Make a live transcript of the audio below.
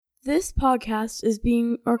This podcast is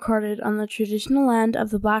being recorded on the traditional land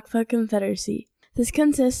of the Blackfoot Confederacy. This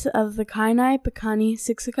consists of the Kainai, Piikani,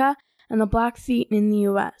 Siksika, and the Blackfeet in the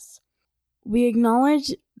U.S. We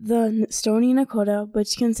acknowledge the Stoney Nakoda,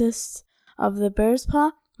 which consists of the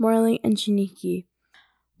Bearspaw, Morley, and Chiniki.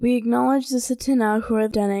 We acknowledge the Tsuut'ina, who are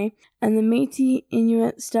Dene, and the Métis,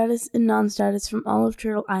 Inuit, status and non-status from all of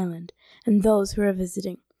Turtle Island, and those who are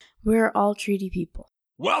visiting. We are all treaty people.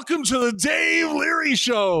 Welcome to the Dave Leary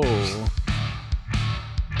Show.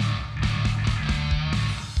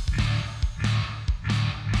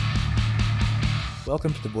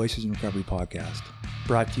 Welcome to the Voices in Recovery podcast,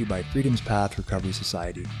 brought to you by Freedom's Path Recovery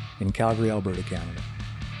Society in Calgary, Alberta, Canada.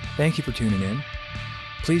 Thank you for tuning in.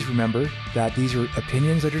 Please remember that these are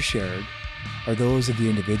opinions that are shared are those of the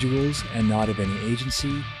individuals and not of any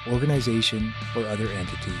agency, organization, or other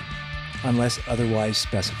entity, unless otherwise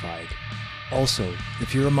specified. Also,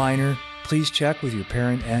 if you're a minor, please check with your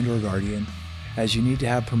parent and or guardian, as you need to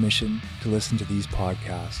have permission to listen to these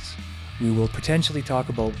podcasts. We will potentially talk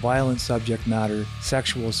about violent subject matter,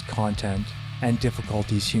 sexual content, and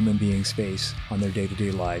difficulties human beings face on their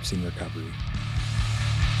day-to-day lives in recovery.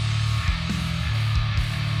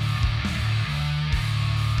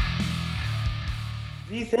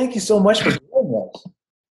 V, thank you so much for doing this.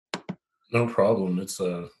 No problem.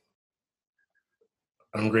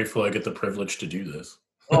 I'm grateful I get the privilege to do this.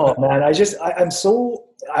 Oh man, I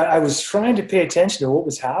was trying to pay attention to what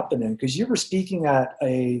was happening because you were speaking at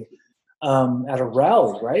a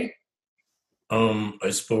rally, right? I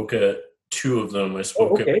spoke at two of them. I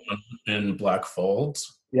spoke at one in Black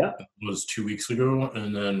Falls. Yeah. It was 2 weeks ago,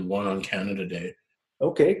 and then one on Canada Day.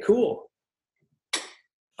 Okay, cool.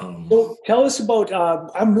 So tell us about,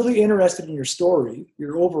 I'm really interested in your story,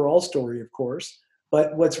 your overall story, of course,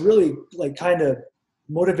 but what's really kind of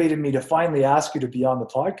motivated me to finally ask you to be on the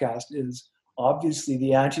podcast is obviously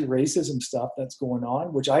the anti-racism stuff that's going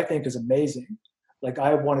on, which I think is amazing.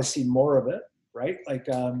 I want to see more of it, right?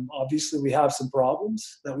 Obviously we have some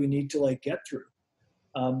problems that we need to get through.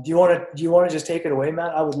 Do you want to just take it away,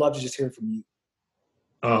 Matt? I would love to just hear from you.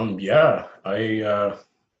 Yeah,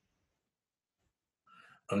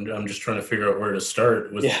 I'm just trying to figure out where to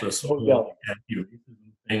start with this whole anti-racism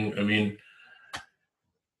thing. I mean,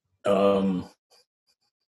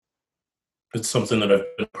 it's something that I've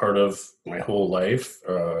been part of my whole life.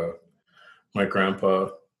 My grandpa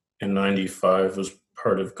in 95 was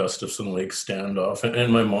part of Gustafson Lake standoff.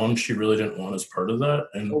 And my mom, she really didn't want us part of that.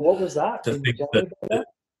 And what was that?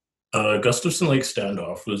 Gustafson Lake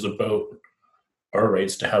standoff was about our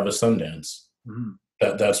rights to have a Sundance.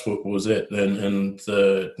 Mm-hmm. That's what was it. And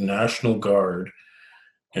the National Guard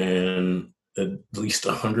and at least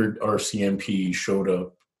 100 RCMP showed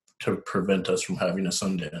up to prevent us from having a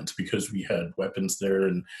Sundance because we had weapons there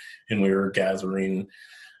and we were gathering.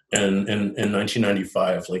 And in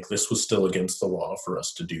 1995, this was still against the law for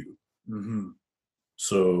us to do. Mm-hmm.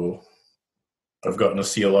 So I've gotten to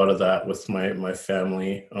see a lot of that with my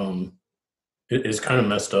family. It is kind of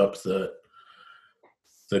messed up that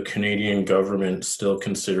the Canadian government still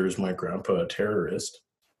considers my grandpa a terrorist.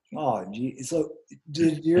 Oh, gee. So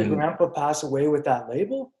did your grandpa pass away with that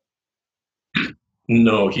label?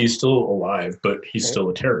 No, he's still alive, but he's still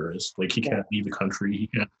a terrorist. He can't leave the country. He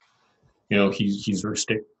can't, he's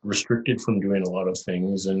restricted from doing a lot of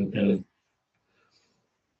things. And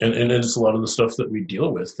it's a lot of the stuff that we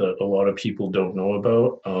deal with that a lot of people don't know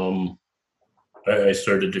about. I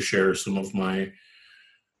started to share some of my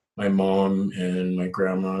mom and my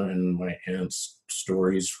grandma and my aunt's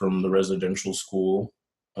stories from the residential school.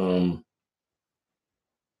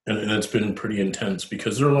 And it's been pretty intense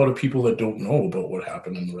because there are a lot of people that don't know about what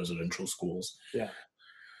happened in the residential schools. Yeah.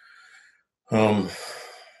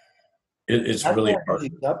 It's That's really not an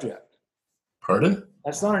easy subject. Pardon?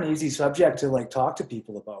 That's not an easy subject to talk to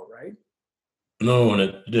people about, right? No,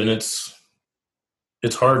 and it's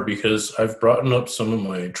hard because I've brought up some of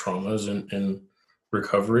my traumas in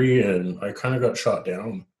recovery, and I kind of got shot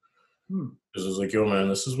down. Because I was like, yo, man,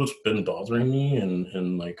 this is what's been bothering me.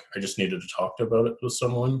 And I just needed to talk about it with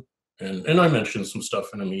someone. And I mentioned some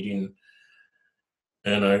stuff in a meeting.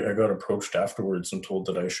 And I got approached afterwards and told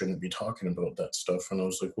that I shouldn't be talking about that stuff. And I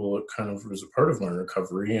was like, well, it kind of was a part of my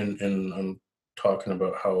recovery. And I'm talking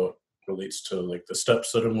about how it relates to the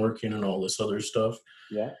steps that I'm working and all this other stuff.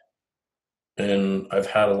 Yeah. And I've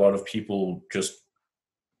had a lot of people just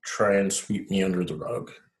try and sweep me under the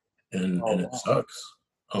rug. And it sucks.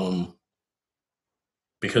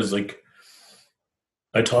 Because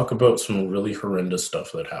I talk about some really horrendous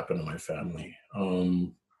stuff that happened to my family.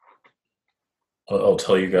 I'll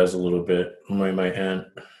tell you guys a little bit. My aunt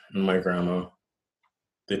and my grandma,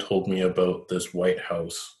 they told me about this White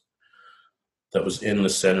House that was in the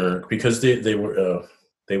center, because they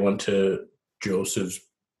went to Joseph's.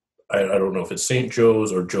 I don't know if it's St.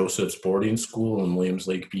 Joe's or Joseph's boarding school in Williams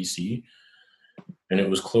Lake, BC, and it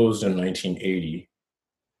was closed in 1980.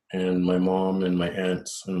 And my mom and my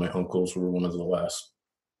aunts and my uncles were one of the last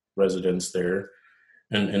residents there,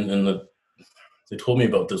 and they told me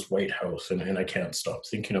about this White House, and I can't stop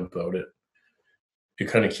thinking about it. It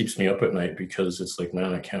kind of keeps me up at night, because it's like,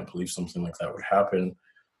 man, I can't believe something like that would happen.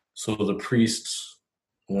 So the priests,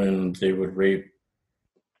 when they would rape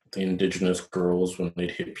the Indigenous girls when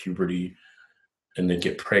they'd hit puberty and they'd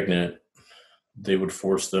get pregnant, they would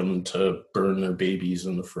force them to burn their babies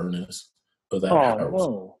in the furnace of that house.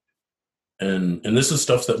 Whoa. And this is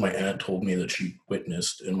stuff that my aunt told me that she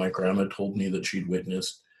witnessed, and my grandma told me that she'd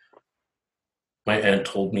witnessed. My aunt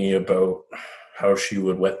told me about how she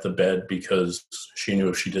would wet the bed because she knew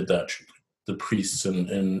if she did that, the priests and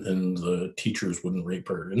the teachers wouldn't rape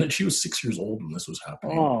her. And that she was 6 years old when this was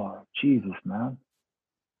happening. Oh, Jesus, man.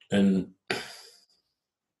 And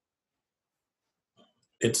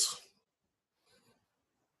it's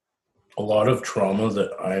a lot of trauma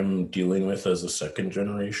that I'm dealing with as a second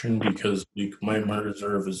generation, because my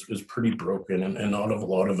reserve is pretty broken, and not a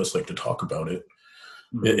lot of us like to talk about it.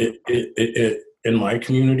 Mm-hmm. It in my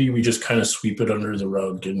community, we just kind of sweep it under the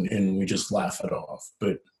rug and we just laugh it off.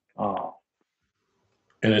 But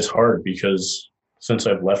and it's hard, because since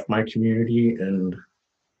I've left my community and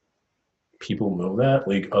people know that,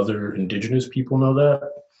 like other Indigenous people know that,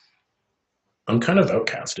 I'm kind of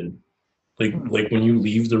outcasted. Like when you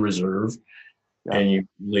leave the reserve and you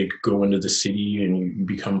like go into the city and you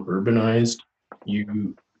become urbanized,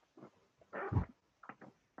 you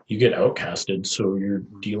get outcasted. So you're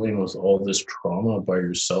dealing with all this trauma by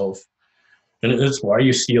yourself. And it's why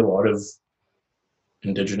you see a lot of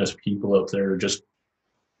Indigenous people out there just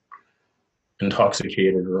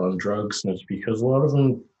intoxicated or on drugs. And it's because a lot of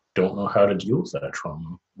them don't know how to deal with that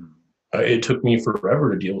trauma. It took me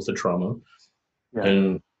forever to deal with the trauma. Yeah.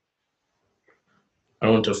 And I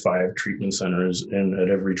went to 5 treatment centers, and at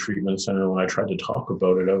every treatment center, when I tried to talk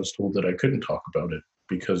about it, I was told that I couldn't talk about it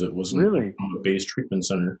because it wasn't really a base treatment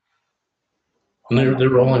center. And they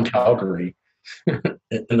were all in Calgary. And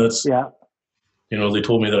that's, you know, they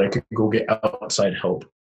told me that I could go get outside help,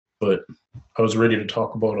 but I was ready to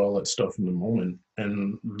talk about all that stuff in the moment,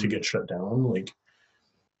 and to get shut down, like,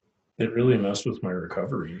 it really messed with my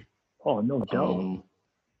recovery. Oh, no doubt.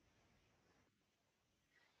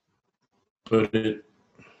 But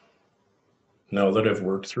now that I've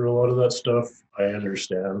worked through a lot of that stuff, I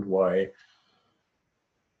understand why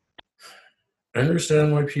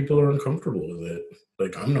people are uncomfortable with it.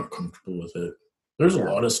 Like, I'm not comfortable with it. There's a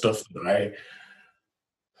lot of stuff that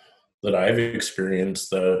I've experienced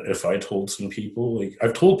that if I told some people, like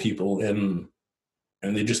I've told people and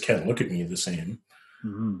they just can't look at me the same.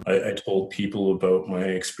 Mm-hmm. I told people about my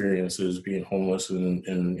experiences being homeless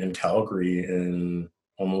in Calgary and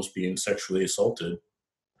almost being sexually assaulted.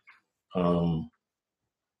 I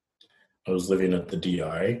was living at the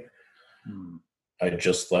DI. I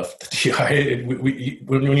just left the DI.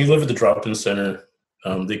 When you live at the drop-in center,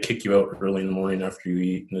 they kick you out early in the morning after you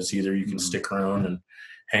eat, and it's either you can stick around and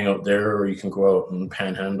hang out there, or you can go out and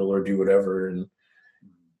panhandle or do whatever. And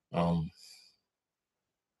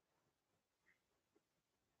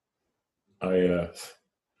I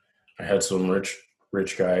had some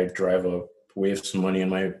rich guy drive up, wave some money in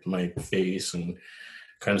my face, and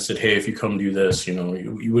kind of said, "Hey, if you come do this, you know,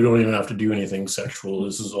 you don't even have to do anything sexual.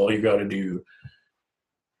 This is all you got to do."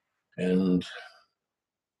 And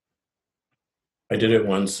I did it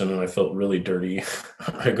once, and I felt really dirty.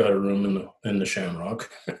 I got a room in the Shamrock.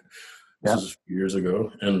 This was a few years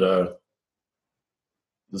ago, and the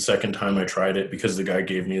second time I tried it, because the guy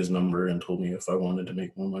gave me his number and told me if I wanted to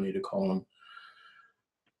make more money to call him,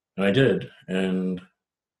 and I did. And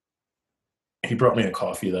he brought me a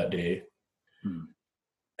coffee that day,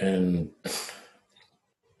 and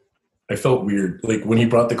I felt weird. Like when he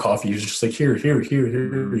brought the coffee, he was just like, here,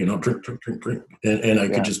 you know, drink. And I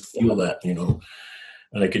could just feel that, you know,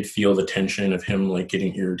 and I could feel the tension of him like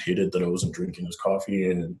getting irritated that I wasn't drinking his coffee.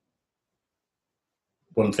 And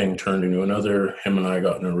one thing turned into another. Him and I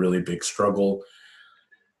got in a really big struggle.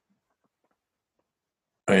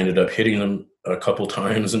 I ended up hitting him a couple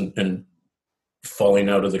times and falling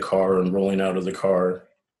out of the car and rolling out of the car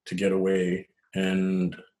to get away.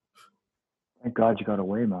 And thank God you got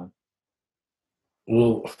away, man.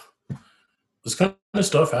 Well, this kind of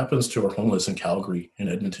stuff happens to our homeless in Calgary, in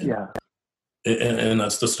Edmonton. Yeah. And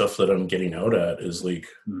that's the stuff that I'm getting out at, is like,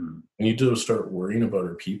 we need to start worrying about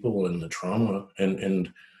our people and the trauma,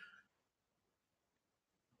 and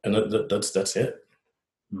that's it.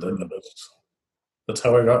 that's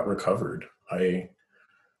how I got recovered.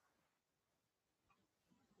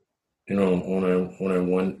 When I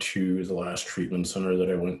went to the last treatment center that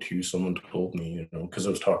I went to, someone told me, because I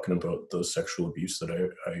was talking about the sexual abuse that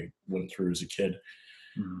I went through as a kid.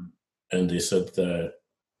 Mm-hmm. And they said that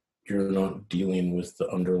you're not dealing with the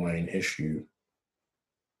underlying issue.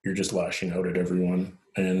 You're just lashing out at everyone.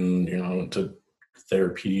 And, to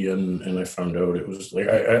therapy, and I found out it was like,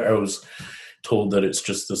 I was told that it's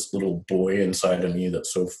just this little boy inside of me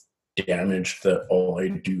that's so damaged that all I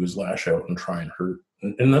do is lash out and try and hurt.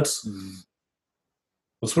 And that's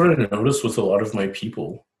what I noticed with a lot of my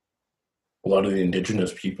people, a lot of the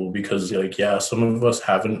Indigenous people, because some of us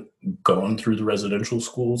haven't gone through the residential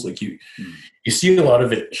schools. Like you see a lot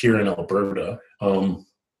of it here in Alberta.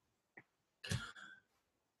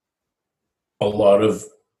 A lot of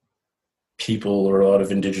people, or a lot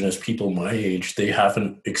of Indigenous people my age, they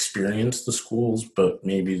haven't experienced the schools, but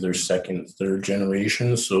maybe they're second, third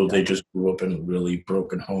generation. So they just grew up in really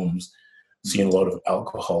broken homes, seeing a lot of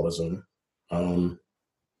alcoholism. And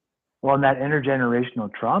that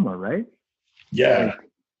intergenerational trauma, right? Yeah.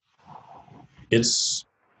 It's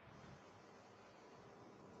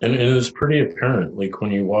pretty apparent. Like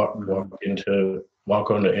when you walk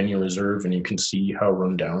onto any reserve, and you can see how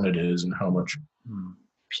run down it is and how much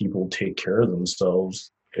people take care of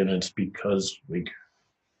themselves. And it's because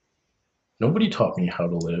nobody taught me how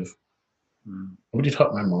to live. Nobody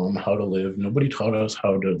taught my mom how to live. Nobody taught us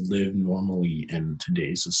how to live normally in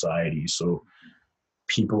today's society. So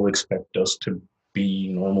people expect us to be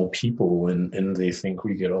normal people, and they think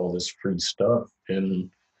we get all this free stuff. And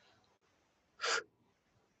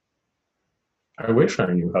I wish I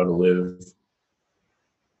knew how to live.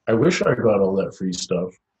 I wish I got all that free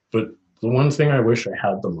stuff. But the one thing I wish I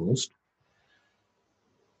had the most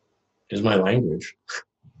is my language.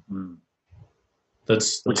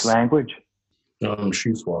 That's which language?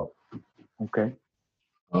 Shuswap. Okay.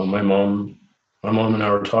 My mom and I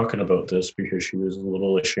were talking about this because she was a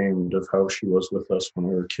little ashamed of how she was with us when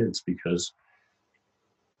we were kids, because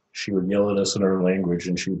she would yell at us in our language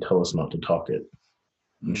and she would tell us not to talk it.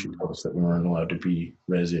 And she'd tell us that we weren't allowed to be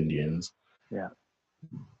Res Indians. Yeah.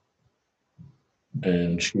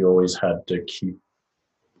 And we always had to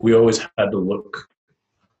look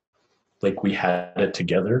like we had it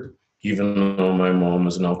together, even though my mom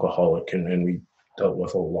was an alcoholic and we dealt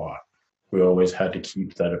with a lot. We always had to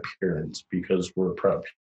keep that appearance because we're proud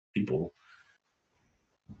people.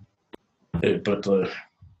 But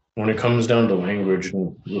when it comes down to language,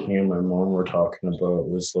 and what me and my mom were talking about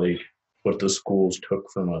was like what the schools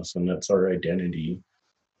took from us, and that's our identity.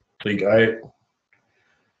 Like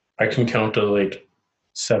I can count to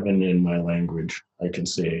 7 in my language. I can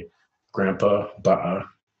say grandpa, ba'a,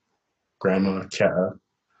 grandma, ka'a.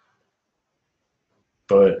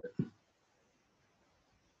 But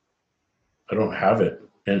I don't have it.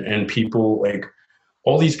 And people,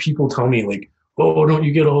 all these people tell me oh, don't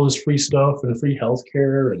you get all this free stuff and free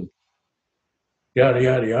healthcare and yada,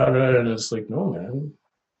 yada, yada. And it's like, no, man,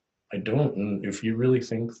 I don't. And if you really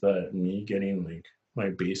think that me getting my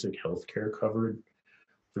basic healthcare covered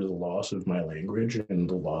for the loss of my language and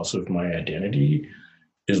the loss of my identity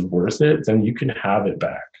is worth it, then you can have it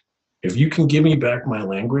back. If you can give me back my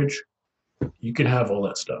language, you can have all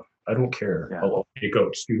that stuff. I don't care. Yeah. I'll take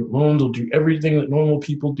out student loans. I'll do everything that normal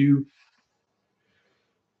people do.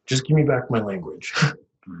 Just give me back my language.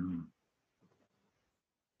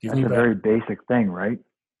 That's a very basic thing, right?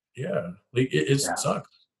 Yeah. It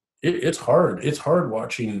sucks. It's hard. It's hard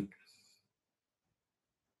watching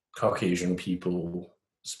Caucasian people,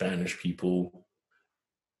 Spanish people,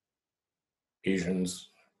 Asians,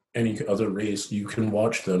 any other race. You can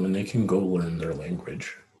watch them and they can go learn their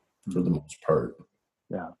language for the most part.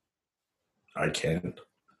 Yeah. I can't.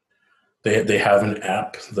 They have an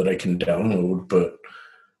app that I can download, but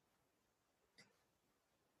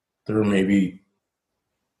there are maybe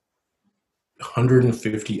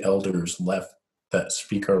 150 elders left that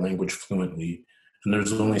speak our language fluently, and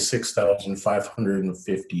there's only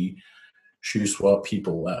 6,550 Shuswap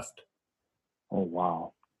people left. Oh,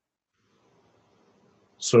 wow.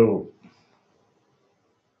 So,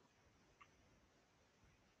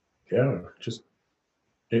 yeah, just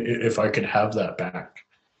if I could have that back,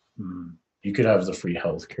 you could have the free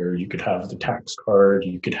healthcare, you could have the tax card,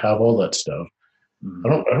 you could have all that stuff. I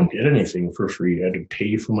don't get anything for free. I had to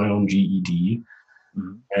pay for my own GED.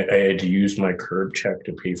 I had to use my curb check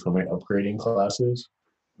to pay for my upgrading classes.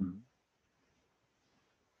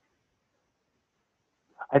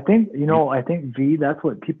 I think, V, that's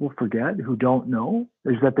what people forget who don't know,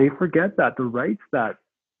 is that they forget that the rights that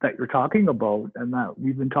you're talking about and that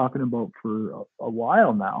we've been talking about for a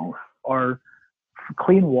while now are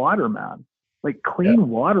clean water, man. Like clean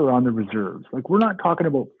water on the reserves. Like we're not talking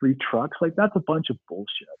about free trucks. Like that's a bunch of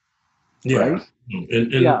bullshit. Yeah. Right?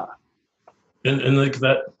 And like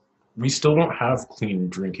that, we still don't have clean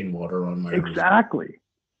drinking water on my exactly. reserve.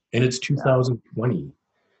 And it's 2020.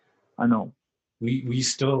 I know. We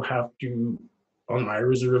still have to, on my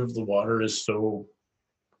reserve, the water is so,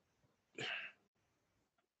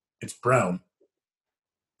 it's brown.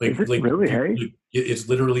 Like, really, hey? It's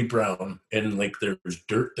literally brown, and like there's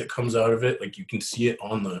dirt that comes out of it. Like you can see it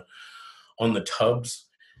on the tubs,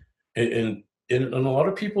 and a lot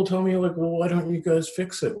of people tell me like, well, why don't you guys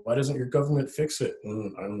fix it? Why doesn't your government fix it?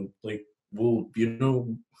 And I'm like, well,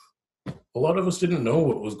 a lot of us didn't know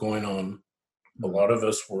what was going on. A lot of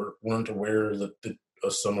us weren't aware that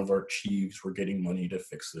some of our chiefs were getting money to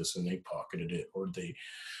fix this, and they pocketed it or they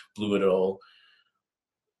blew it all.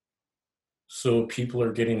 So people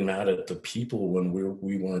are getting mad at the people when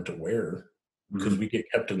we weren't aware because we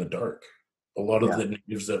get kept in the dark. A lot of the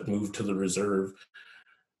natives that move to the reserve,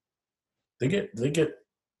 they get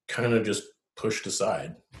kind of just pushed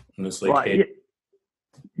aside, and it's like, hey.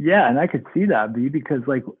 Yeah, and I could see that, because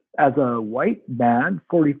like as a white man,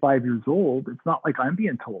 45 years old, it's not like I'm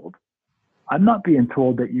being told. I'm not being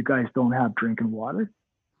told that you guys don't have drinking water.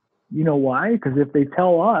 You know why? Because if they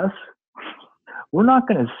tell us, we're not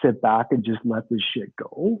going to sit back and just let this shit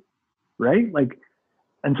go, right? Like,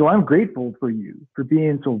 and so I'm grateful for you for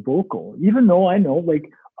being so vocal, even though I know,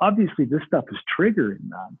 like, obviously this stuff is triggering,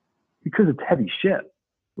 man, because it's heavy shit,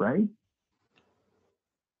 right?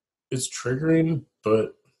 It's triggering,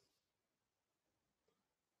 but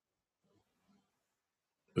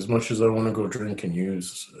as much as I want to go drink and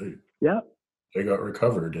use, I got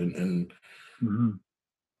recovered, and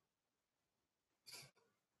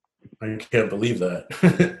I can't believe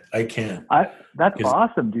that. I can't. That's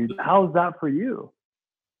awesome, dude. How's that for you?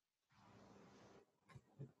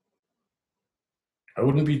 I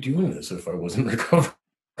wouldn't be doing this if I wasn't recovered.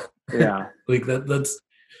 Yeah. Like that's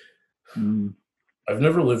I've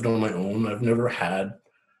never lived on my own. I've never had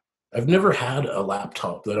a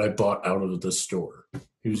laptop that I bought out of the store.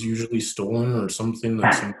 It was usually stolen or something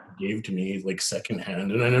that someone gave to me like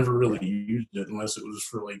secondhand, and I never really used it unless it was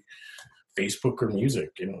for like Facebook or music.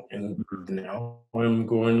 And now I'm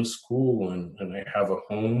going to school and I have a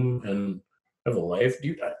home and I have a life.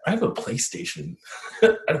 Dude, I have a PlayStation.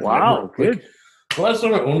 Wow, good. The last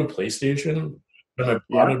time I owned a PlayStation, when I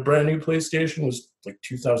bought a brand new PlayStation, was like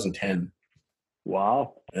 2010.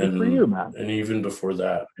 Wow. Good for you, man. And even before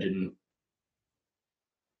that,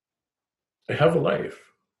 I have a life.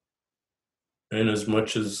 And as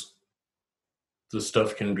much as the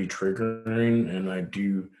stuff can be triggering, and I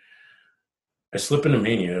slip into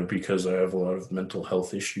mania because I have a lot of mental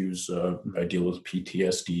health issues. I deal with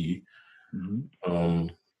PTSD.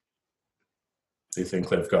 They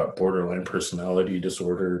think I've got borderline personality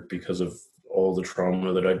disorder because of all the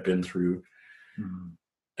trauma that I've been through.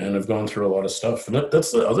 And I've gone through a lot of stuff. And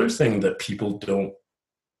that's the other thing that people don't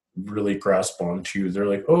really grasp onto. They're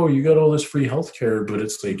like, oh, you got all this free healthcare, but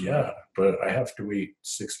it's like, yeah, but I have to wait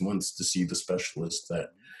 6 months to see the specialist that,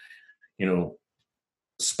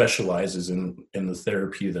 specializes in the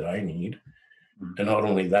therapy that I need. And not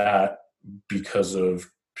only that, because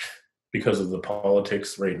of the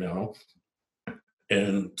politics right now,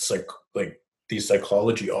 and these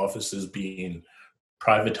psychology offices being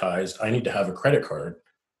privatized, I need to have a credit card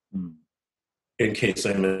in case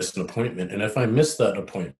I miss an appointment. And if I miss that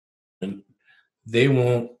appointment, they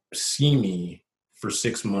won't see me for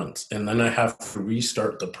 6 months. And then I have to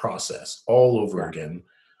restart the process all over again.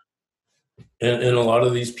 And a lot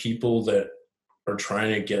of these people that are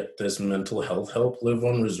trying to get this mental health help live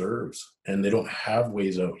on reserves, and they don't have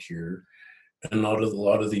ways out here. And a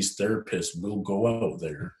lot of these therapists will go out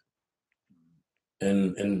there,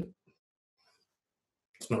 and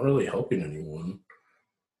it's not really helping anyone.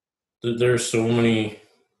 There are so many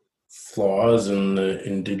flaws in the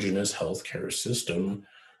Indigenous healthcare system.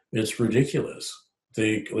 It's ridiculous.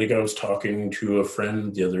 I was talking to a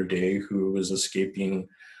friend the other day who was escaping.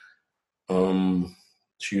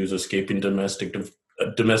 She was escaping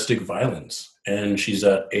domestic violence, and she's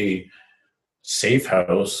at a safe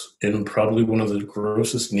house in probably one of the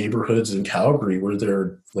grossest neighborhoods in Calgary, where there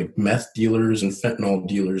are like meth dealers and fentanyl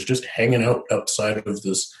dealers just hanging out outside of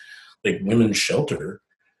this like women's shelter.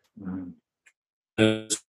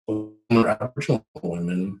 And Aboriginal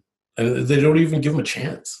women, and they don't even give them a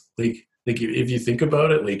chance. Like if you think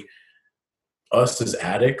about it, like us as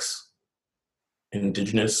addicts,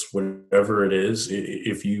 Indigenous, whatever it is,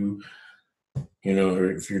 if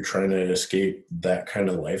if you're trying to escape that kind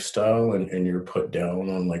of lifestyle and you're put down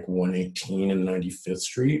on like 118 and 95th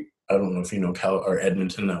Street, I don't know if you know or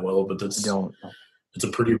Edmonton that well, but it's a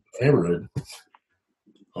pretty neighborhood.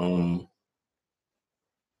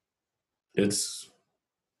 It's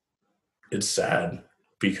sad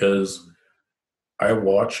because I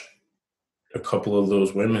watched a couple of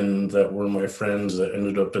those women that were my friends that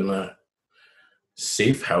ended up in that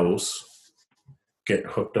safe house get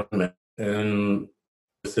hooked on meth, and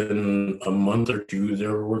within a month or two they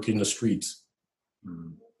were working the streets,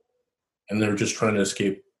 and they're just trying to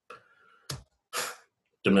escape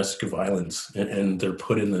domestic violence, and they're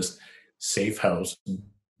put in this safe house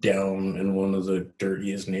down in one of the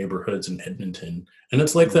dirtiest neighborhoods in Edmonton. And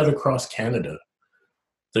it's like that across Canada.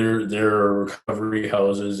 There are recovery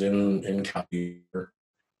houses in Calgary.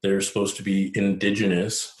 They're supposed to be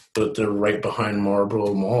Indigenous, but they're right behind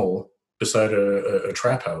Marlborough Mall beside a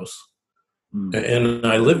trap house. And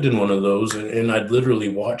I lived in one of those, and I'd literally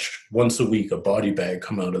watch once a week a body bag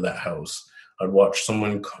come out of that house. I'd watch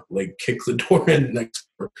someone like kick the door in next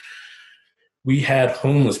door. We had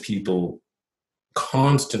homeless people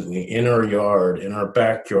constantly in our yard, in our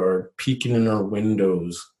backyard, peeking in our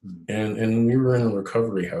windows. And we were in a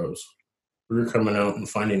recovery house. We were coming out and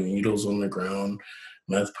finding needles on the ground,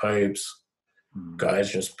 meth pipes,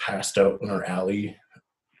 guys just passed out in our alley.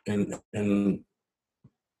 And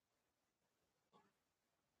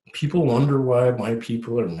people wonder why my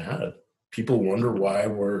people are mad. People wonder why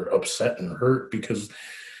we're upset and hurt, because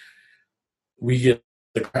we get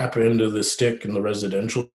the crap end of the stick in the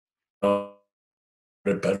residential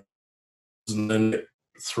and then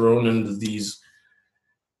thrown into these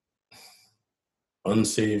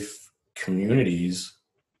unsafe communities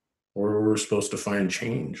where we're supposed to find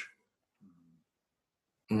change.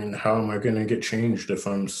 I mean, how am I going to get changed if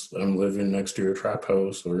I'm living next to a trap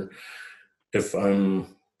house, or if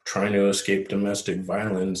I'm trying to escape domestic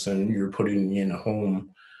violence and you're putting me in a home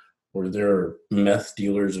where there are meth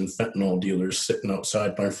dealers and fentanyl dealers sitting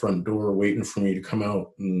outside my front door waiting for me to come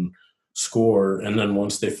out and score. And then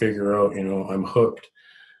once they figure out, I'm hooked,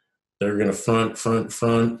 they're going to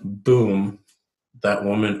front, boom, that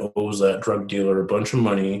woman owes that drug dealer a bunch of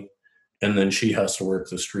money, and then she has to work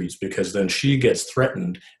the streets because then she gets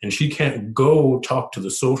threatened and she can't go talk to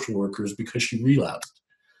the social workers because she relapsed.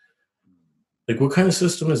 Like, what kind of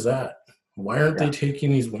system is that? Why aren't they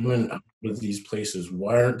taking these women out of these places?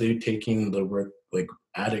 Why aren't they taking the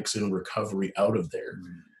addicts in recovery out of there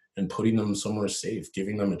and putting them somewhere safe,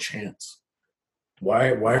 giving them a chance?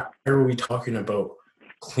 Why are we talking about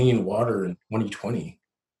clean water in 2020?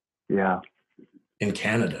 Yeah, in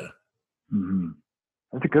Canada.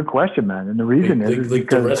 That's a good question, man. And the reason is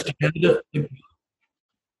because the rest of Canada.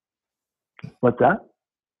 What's that?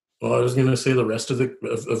 Well, I was going to say the rest of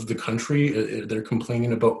the country, they're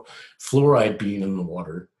complaining about fluoride being in the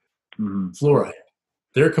water. Fluoride.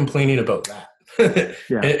 They're complaining about that.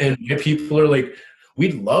 And people are like,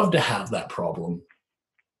 we'd love to have that problem.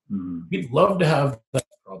 We'd love to have that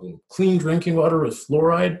problem. Clean drinking water with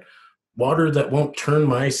fluoride, water that won't turn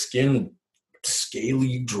my skin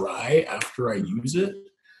scaly dry after I use it.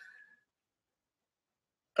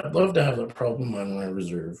 I'd love to have that problem on my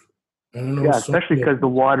reserve. Especially because the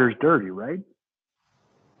water's dirty, right?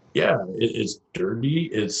 Yeah, it's dirty.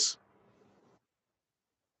 It's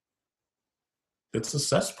a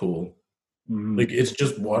cesspool. Like, it's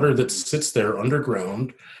just water that sits there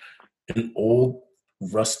underground in old,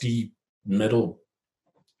 rusty metal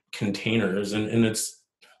containers, and that's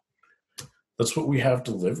what we have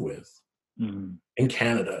to live with in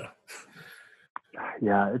Canada.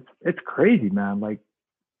 Yeah, it's crazy, man. Like,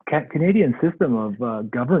 Canadian system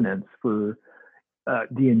of governance for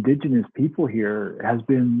the Indigenous people here has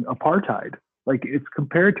been apartheid. Like, it's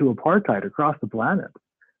compared to apartheid across the planet.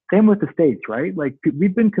 Same with the States, right? Like,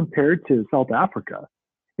 we've been compared to South Africa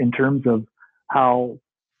in terms of how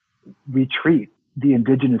we treat the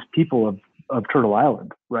Indigenous people of Turtle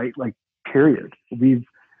Island, right? Like, period.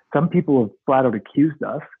 Some people have flat out accused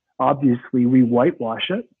us. Obviously, we whitewash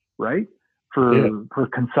it, right? For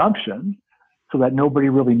consumption, so that nobody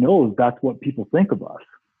really knows that's what people think of us,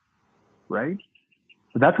 right?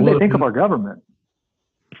 But that's what they think of our government.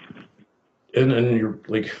 And you're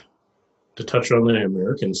like, to touch on the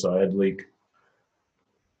American side, like,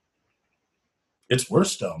 it's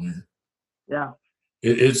worse down there. Yeah.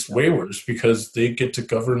 It's way worse because they get to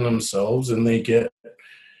govern themselves, and they get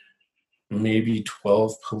maybe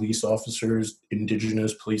 12 police officers,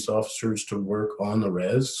 Indigenous police officers, to work on the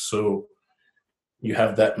res. So you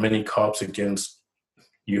have that many cops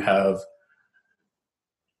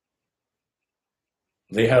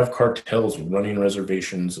they have cartels running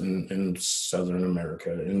reservations in Southern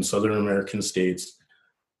America. In Southern American states,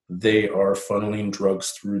 they are funneling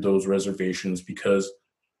drugs through those reservations because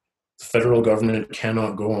The federal government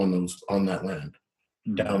cannot go on that land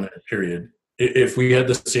down there, period. If we had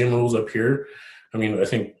the same rules up here, I mean, I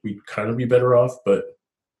think we'd kind of be better off, but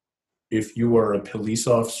if you are a police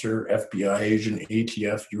officer, FBI agent,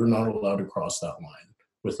 ATF, you're not allowed to cross that line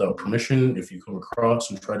without permission. If you come across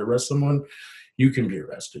and try to arrest someone, you can be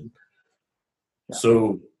arrested. Yeah.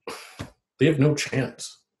 So they have no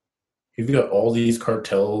chance. You've got all these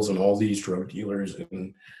cartels and all these drug dealers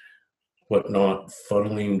and whatnot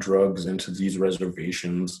funneling drugs into these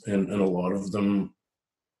reservations, and a lot of them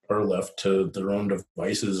are left to their own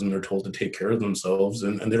devices, and they're told to take care of themselves,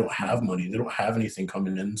 and they don't have money. They don't have anything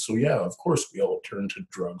coming in. So yeah, of course we all turn to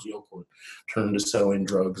drugs. We all turn to selling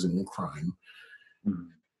drugs and crime. Mm-hmm.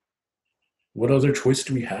 What other choice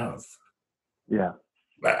do we have? Yeah.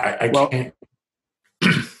 I can't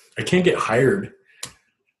I can't get hired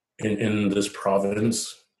in this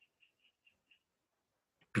province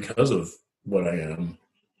because of what I am.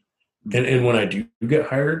 And when I do get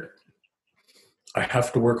hired, I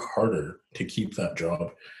have to work harder to keep that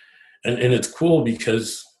job. And it's cool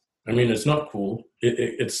because, I mean, it's not cool.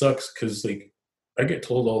 It sucks because, like, I get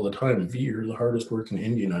told all the time, V, you're the hardest working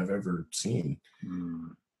Indian I've ever seen.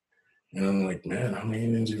 And I'm like, man, how many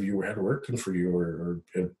Indians have you had working for you? Or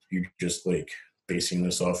you just, like, basing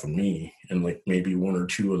this off of me and, like, maybe one or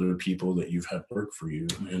two other people that you've had work for you?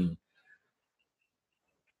 And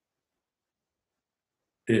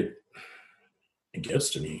it gets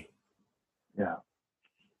to me. Yeah.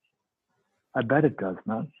 I bet it does,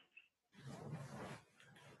 man.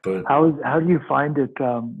 But how do you find it,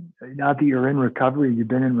 now that you're in recovery, you've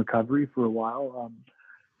been in recovery for a while,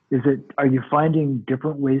 are you finding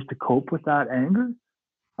different ways to cope with that anger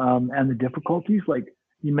and the difficulties? Like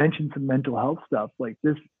you mentioned some mental health stuff, like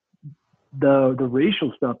this, the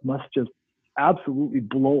racial stuff must just absolutely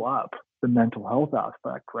blow up the mental health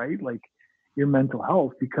aspect, right? Like your mental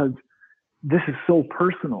health, because this is so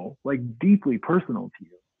personal, like deeply personal to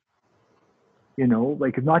you. You know,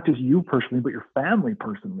 like it's not just you personally, but your family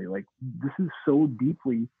personally. Like this is so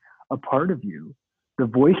deeply a part of you, the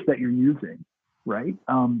voice that you're using, right?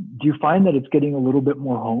 Do you find that it's getting a little bit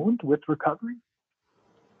more honed with recovery?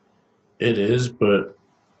 It is, but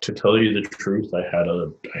to tell you the truth, I had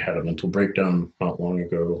a mental breakdown not long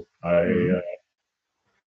ago. I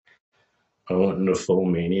went into full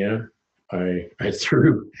mania. I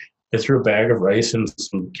threw a bag of rice and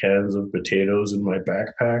some cans of potatoes in my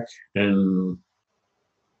backpack and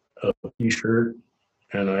a t-shirt,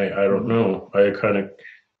 and I don't know. I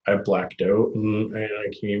blacked out and I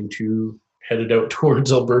headed out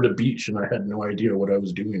towards Alberta Beach, and I had no idea what I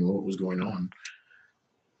was doing, what was going on.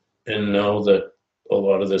 And now that a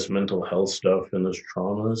lot of this mental health stuff and this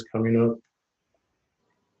trauma is coming up,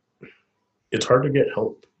 it's hard to get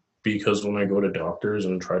help, because when I go to doctors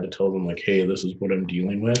and try to tell them, like, hey, this is what I'm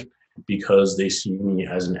dealing with, because they see me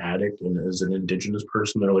as an addict and as an Indigenous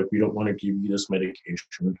person, they're like, we don't want to give you this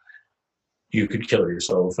medication. You could kill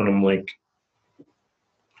yourself. And I'm like,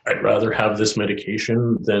 I'd rather have this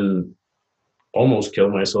medication than almost kill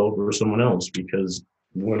myself or someone else, because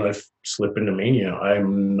when I slip into mania,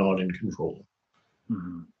 I'm not in control.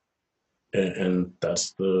 Mm-hmm. And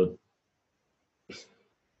that's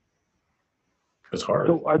it's hard.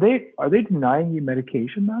 So are they denying you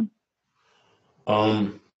medication then?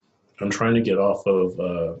 I'm trying to get off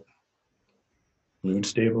of mood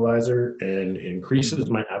stabilizer, and it increases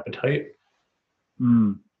my appetite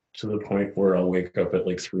to the point where I'll wake up at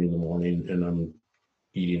like 3 a.m. and I'm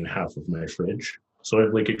eating half of my fridge. So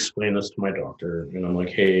I've like explained this to my doctor, and I'm like,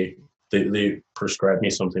 hey, they prescribed me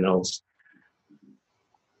something else,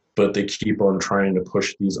 but they keep on trying to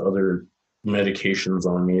push these other medications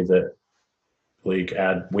on me that like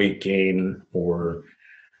add weight gain, or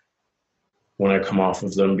when I come off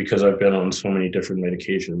of them, because I've been on so many different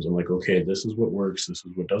medications, I'm like, okay, this is what works, this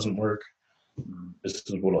is what doesn't work, this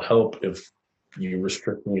is what will help if you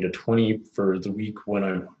restrict me to 20 for the week when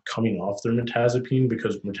I'm coming off their mirtazapine,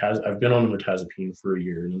 because I've been on the mirtazapine for a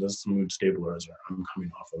year, and this is the mood stabilizer I'm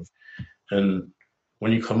coming off of. And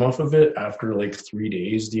when you come off of it, after like 3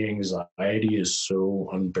 days, the anxiety is so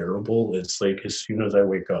unbearable. It's like as soon as I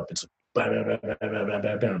wake up, it's like, bam, bam, bam, bam, bam,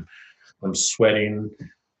 bam, bam. I'm sweating.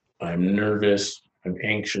 I'm nervous. I'm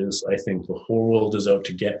anxious. I think the whole world is out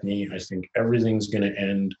to get me. I think everything's going to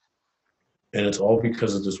end. And it's all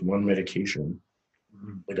because of this one medication.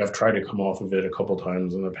 Like I've tried to come off of it a couple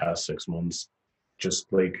times in the past 6 months,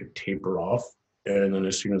 just like taper off. And then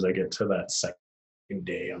as soon as I get to that second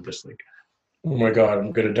day, I'm just like, oh my God,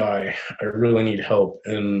 I'm going to die. I really need help.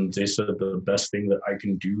 And they said the best thing that I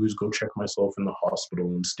can do is go check myself in the hospital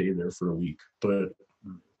and stay there for a week. But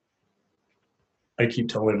I keep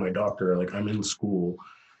telling my doctor, like, I'm in school.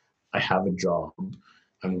 I have a job.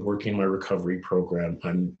 I'm working my recovery program.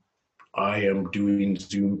 I am doing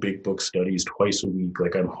Zoom big book studies twice a week.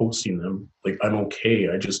 Like, I'm hosting them. Like, I'm okay.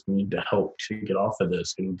 I just need the help to get off of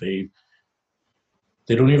this. And they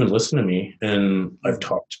don't even listen to me. And I've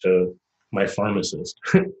talked to my pharmacist,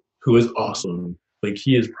 who is awesome. Like,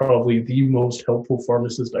 he is probably the most helpful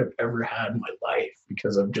pharmacist I've ever had in my life,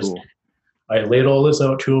 because I laid all this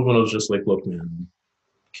out to him, and I was just like, look, man,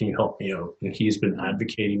 can you help me out? And he's been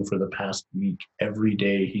advocating for the past week. Every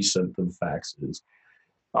day he sent them faxes.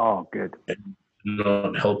 Oh, good. And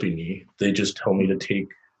not helping me. They just tell me to take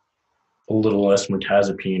a little less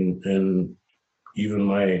mirtazapine, and even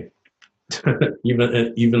my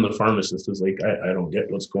even the pharmacist is like, I don't get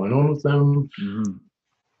what's going on with them. Mm-hmm.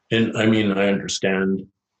 And I mean, I understand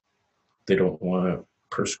they don't want to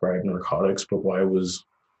prescribe narcotics, but why was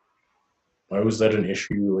that an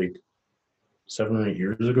issue like 7 or 8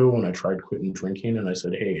 years ago when I tried quitting drinking and I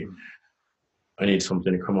said, hey, I need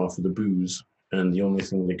something to come off of the booze, and the only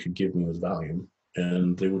thing they could give me was Valium,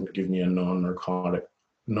 and they wouldn't give me a non-narcotic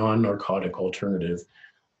alternative.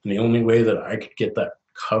 And the only way that I could get that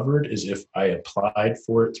covered is if I applied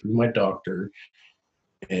for it through my doctor,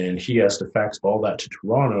 and he has to fax all that to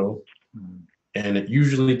Toronto, and it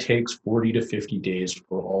usually takes 40 to 50 days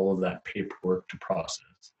for all of that paperwork to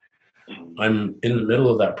process. I'm in the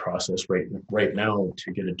middle of that process right now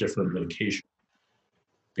to get a different medication,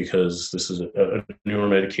 because this is a newer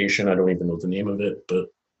medication. I don't even know the name of it, but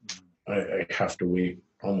I have to wait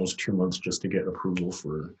almost 2 months just to get approval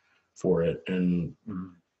for it. And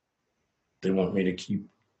they want me to keep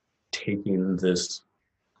taking this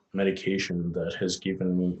medication that has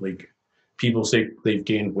given me, like, people say they've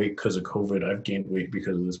gained weight because of COVID. I've gained weight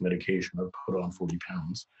because of this medication. I've put on 40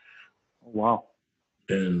 pounds. Wow.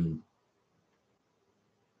 And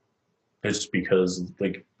it's because,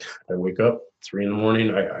 like, I wake up 3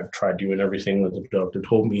 a.m. I've tried doing everything that the doctor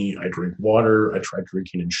told me. I drink water. I tried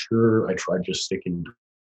drinking Ensure. I tried just sticking to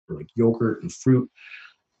like yogurt and fruit.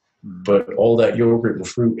 But all that yogurt and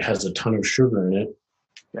fruit has a ton of sugar in it.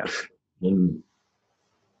 Yeah. And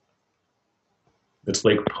it's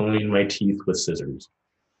like pulling my teeth with scissors.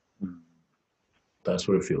 That's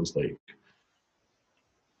what it feels like.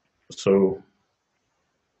 So,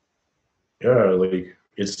 yeah, like,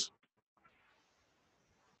 it's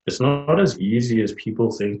not as easy as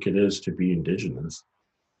people think it is to be Indigenous.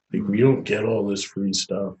 Like, we don't get all this free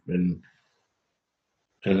stuff, and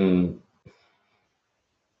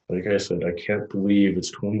like I said, I can't believe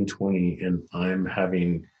it's 2020 and I'm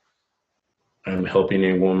helping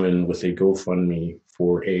a woman with a GoFundMe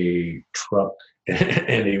for a truck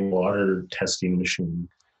and a water testing machine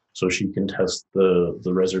so she can test the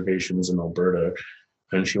reservations in Alberta,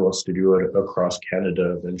 and she wants to do it across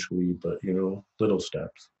Canada eventually, but little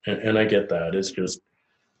steps. And I get that. It's just,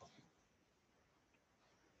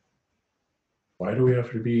 why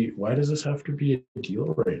does this have to be a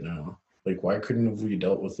deal right now? Like, why couldn't we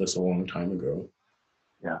dealt with this a long time ago?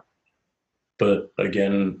 Yeah. But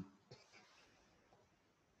again,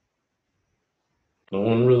 no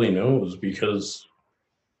one really knows, because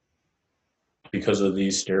of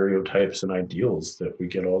these stereotypes and ideals that we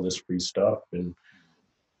get all this free stuff, and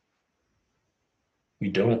we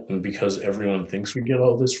don't. And because everyone thinks we get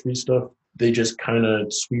all this free stuff, they just kind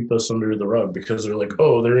of sweep us under the rug, because they're like,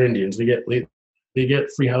 oh, they're Indians, they get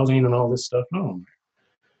free housing and all this stuff. No.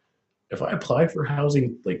 If I apply for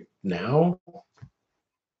housing like now,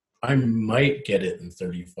 I might get it in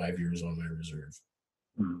 35 years on my reserve.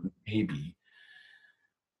 Maybe.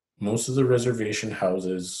 Most of the reservation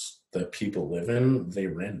houses that people live in, they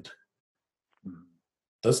rent.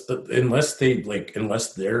 Unless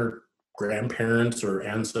their grandparents or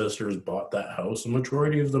ancestors bought that house, the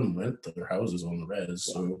majority of them rent their houses on the res.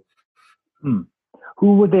 So,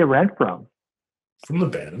 who would they rent from? From the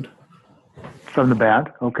band. From the band?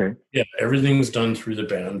 Okay. Yeah, everything's done through the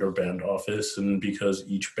band or band office, and because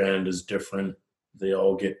each band is different, they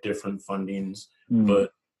all get different fundings.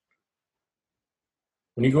 But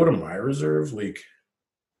when you go to my reserve, like,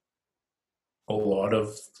 a lot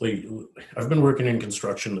of, like, I've been working in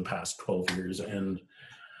construction the past 12 years, and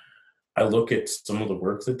I look at some of the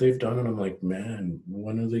work that they've done, and I'm like, man,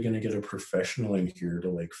 when are they going to get a professional in here to,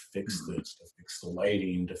 like, fix this, to fix the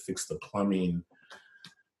lighting, to fix the plumbing,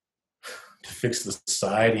 to fix the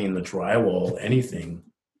siding, the drywall, anything?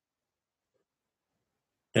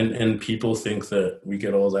 And people think that we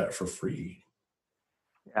get all that for free.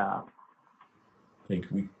 Yeah. Like,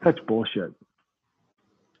 such bullshit.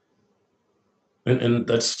 And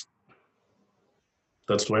that's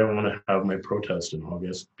why I want to have my protest in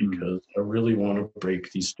August, because I really want to break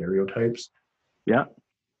these stereotypes. Yeah.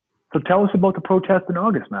 So tell us about the protest in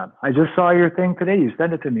August, man. I just saw your thing today. You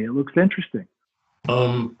sent it to me. It looks interesting.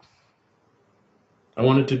 I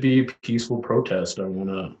want it to be a peaceful protest. I want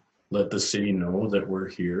to let the city know that we're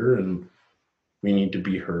here and we need to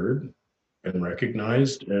be heard and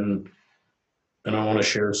recognized. And I want to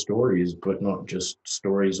share stories, but not just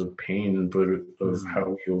stories of pain, but of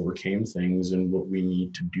how we overcame things and what we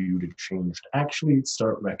need to do to change, to actually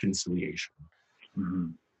start reconciliation.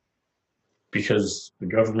 Because the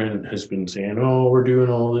government has been saying, oh, we're doing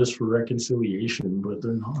all this for reconciliation, but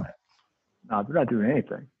they're not. No, they're not doing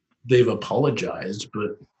anything. They've apologized,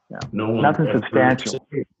 but no one. Nothing substantial.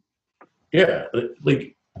 Yeah,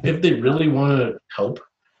 like if they really want to help,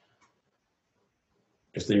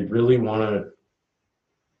 if they really want to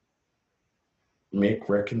make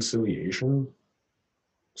reconciliation,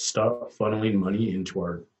 stop funneling money into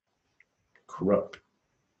our corrupt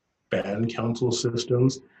band council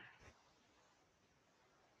systems.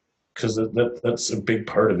 Because that's a big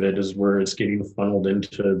part of it, is where it's getting funneled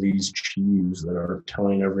into these chiefs that are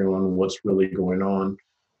telling everyone what's really going on.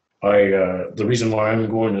 The reason why I'm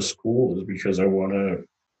going to school is because I want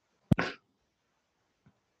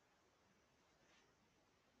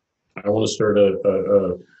to start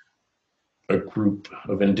a group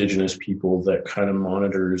of Indigenous people that kind of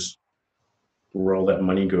monitors where all that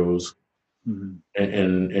money goes, and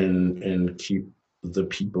keep the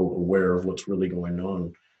people aware of what's really going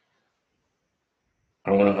on. I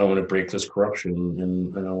want to break this corruption,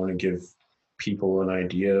 and I want to give people an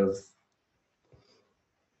idea of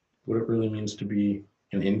what it really means to be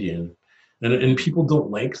an Indian. And people don't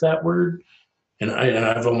like that word. And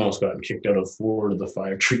I've almost gotten kicked out of 4 of the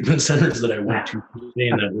 5 treatment centers that I went to for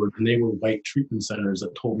saying that word. And they were white treatment centers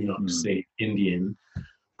that told me not to say Indian.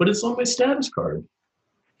 But it's on my status card.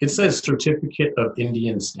 It says Certificate of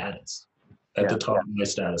Indian Status at the top of my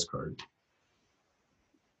status card.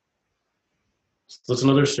 So that's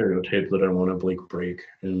another stereotype that I want to break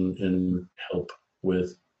and help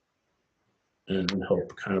with, and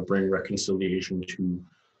help kind of bring reconciliation to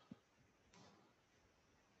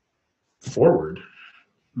forward.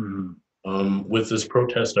 With this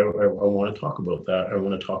protest, I want to talk about that. I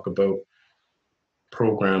want to talk about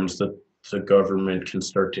programs that the government can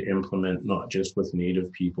start to implement, not just with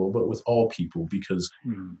Native people, but with all people, because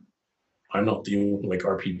I'm not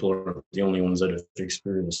our people are the only ones that have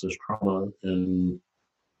experienced this trauma, and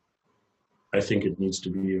I think it needs to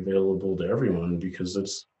be available to everyone, because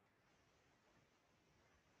that's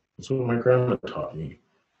what my grandma taught me.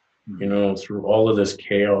 Through all of this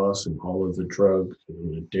chaos and all of the drugs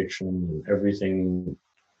and addiction and everything,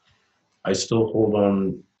 I still hold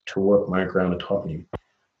on to what my grandma taught me,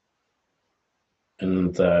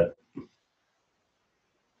 and that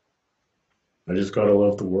I just gotta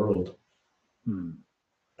love the world.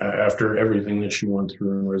 After everything that she went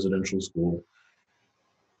through in residential school,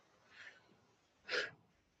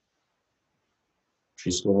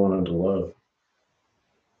 she still wanted to love.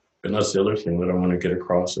 And that's the other thing that I want to get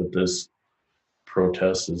across at this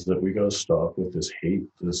protest, is that we got to stop with this hate,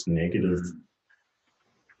 this negative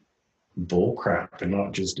bullcrap, and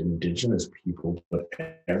not just Indigenous people, but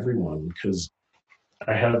everyone. Because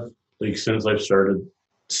I have, since I've started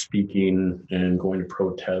speaking and going to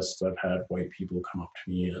protests, I've had white people come up to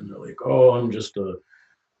me and they're like, oh, I'm just a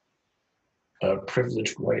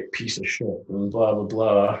privileged white piece of shit and blah, blah,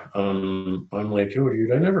 blah. I'm like, yo,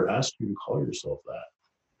 dude, I never asked you to call yourself that.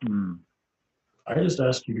 I just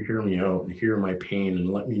asked you to hear me out and hear my pain and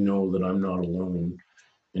let me know that I'm not alone,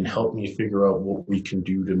 and help me figure out what we can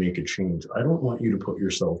do to make a change. I don't want you to put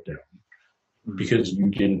yourself down because you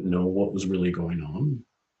didn't know what was really going on.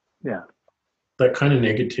 Yeah. That kind of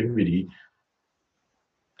negativity,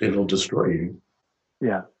 it'll destroy you.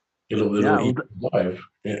 Yeah. It'll eat you alive.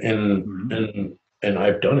 And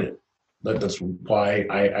I've done it. That's why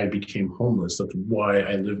I became homeless. That's why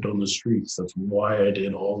I lived on the streets. That's why I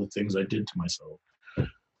did all the things I did to myself.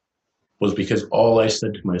 Was because all I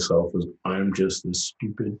said to myself was, I'm just this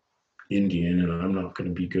stupid Indian and I'm not going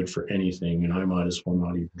to be good for anything, and I might as well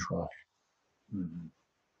not even try.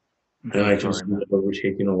 And I can see that we're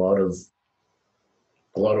taking a lot of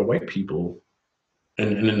white people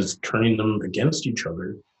and it's turning them against each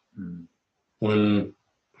other when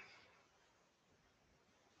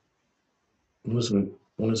it's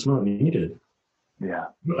not needed. Yeah.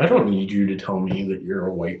 I don't need you to tell me that you're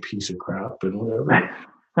a white piece of crap and whatever.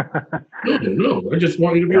 No. I just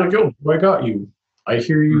want you to be like, yo, I got you. I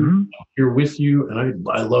hear you. I'm here with you, and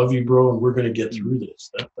I love you, bro. And we're gonna get through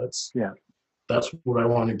this. That's what I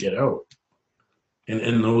want to get out.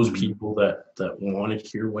 And those people that want to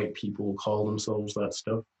hear white people call themselves that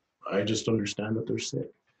stuff, I just understand that they're sick.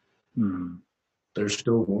 they're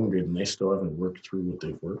still wounded and they still haven't worked through what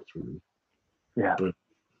they've worked through. Yeah. But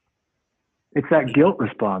It's that guilt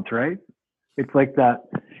response, right? It's like that,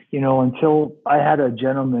 until I had a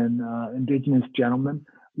gentleman, Indigenous gentleman,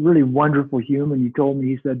 really wonderful human. He told me,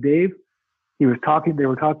 he said, Dave, they were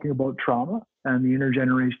talking about trauma and the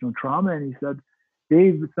intergenerational trauma. And he said,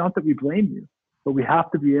 Dave, it's not that we blame you, but we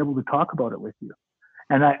have to be able to talk about it with you.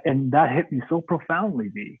 And that hit me so profoundly,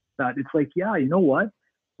 V, that it's like, yeah, you know what?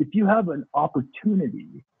 If you have an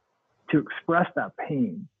opportunity to express that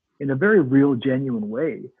pain in a very real, genuine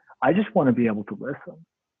way, I just want to be able to listen,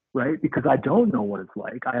 right? Because I don't know what it's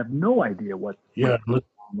like. I have no idea what's going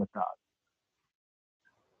on with that.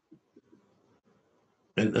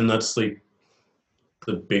 And that's like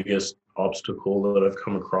the biggest obstacle that I've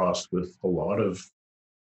come across with a lot of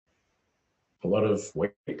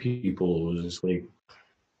white people is like,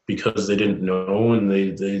 because they didn't know and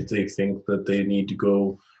they think that they need to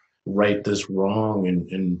go right this wrong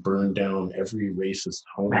and burn down every racist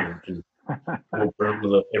home and go burn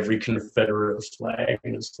with every Confederate flag.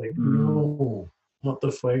 And it's like, no, not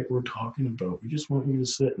the fight we're talking about. We just want you to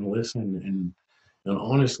sit and listen. And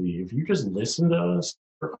honestly, if you just listen to us,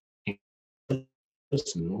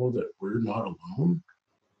 just know that we're not alone.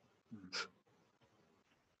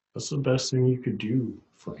 That's the best thing you could do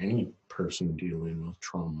for any person dealing with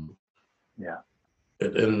trauma. Yeah.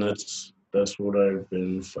 And that's what I've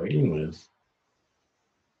been fighting with.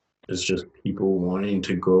 It's just people wanting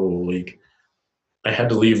to go, like, I had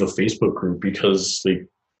to leave a Facebook group because like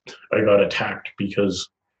I got attacked because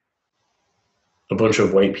a bunch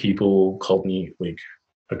of white people called me like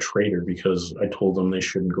a traitor because I told them they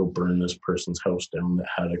shouldn't go burn this person's house down that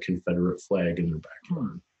had a Confederate flag in their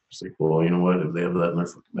backyard. It's like, well, you know what? If they have that in their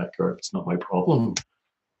fucking backyard, it's not my problem.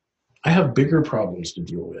 I have bigger problems to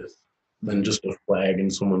deal with than just a flag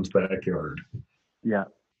in someone's backyard. Yeah.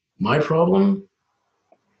 My problem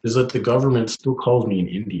is that the government still calls me an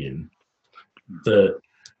Indian, that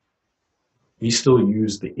we still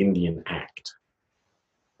use the Indian Act.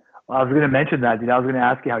 Well, I was going to mention that, dude. I was going to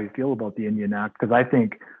ask you how you feel about the Indian Act, because I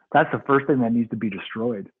think that's the first thing that needs to be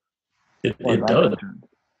destroyed. It does,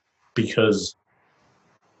 because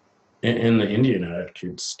in the Indian Act,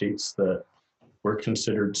 it states that we're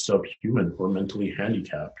considered subhuman or mentally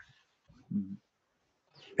handicapped.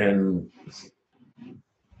 And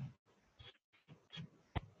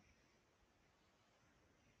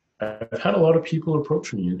I've had a lot of people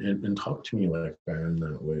approach me and talk to me like I am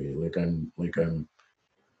that way, like I'm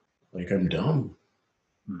dumb.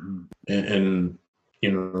 And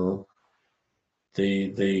you know,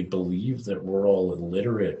 they believe that we're all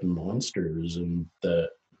illiterate monsters and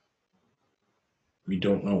that we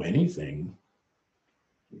don't know anything.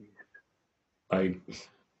 I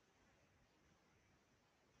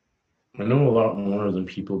know a lot more than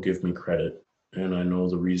people give me credit, and I know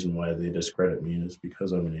the reason why they discredit me is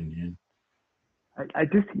because I'm an Indian. I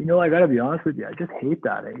just, I gotta be honest with you, I just hate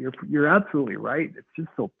that. You're absolutely right. It's just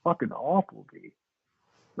so fucking awful, dude.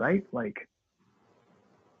 Right? Like,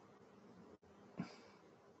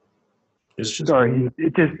 it's just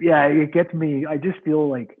it gets me. I just feel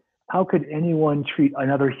like, how could anyone treat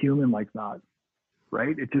another human like that?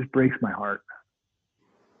 Right? It just breaks my heart.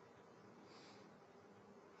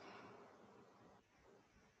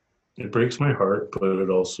 It breaks my heart, but it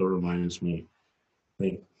also reminds me,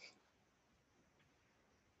 like,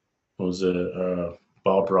 what was it,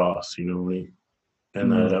 Bob Ross, and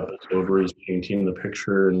that episode where he's painting the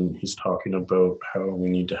picture and he's talking about how we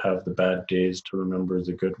need to have the bad days to remember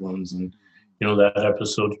the good ones. And, that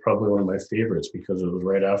episode's probably one of my favorites because it was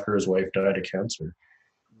right after his wife died of cancer.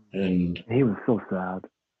 And he was so sad.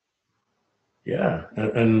 Yeah.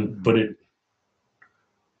 But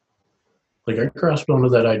I grasped onto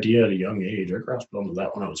that idea at a young age. I grasped onto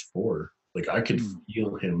that when I was 4. Like, I could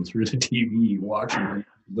feel him through the TV watching him.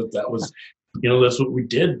 But that was, that's what we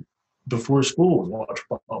did before school, watch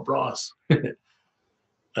Bob Ross.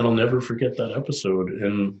 And I'll never forget that episode.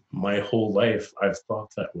 And my whole life, I've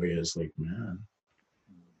thought that way, as like, man,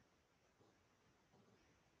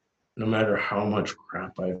 no matter how much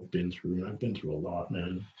crap I've been through, and I've been through a lot,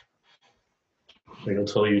 man. Like, I'll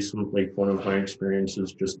tell you one of my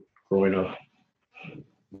experiences just growing up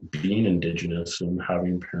being Indigenous and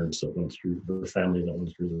having parents that went through, the family that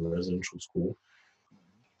went through the residential school.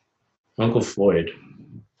 Uncle Floyd,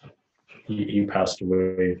 he passed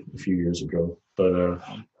away a few years ago, but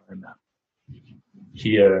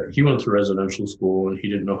he went through residential school and he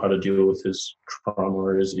didn't know how to deal with his trauma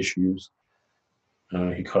or his issues.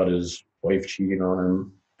 He caught his wife cheating on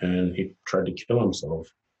him and he tried to kill himself.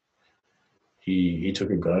 He took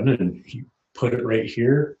a gun and he put it right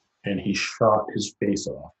here and he shot his face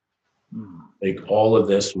off. Like all of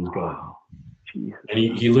this was gone. Jesus. And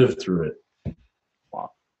he lived through it.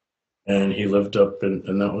 Wow. And he lived up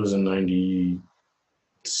and that was in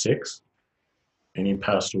 96. And he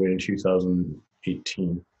passed away in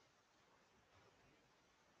 2018.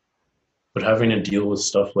 But having to deal with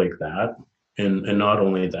stuff like that, and not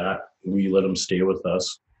only that, we let him stay with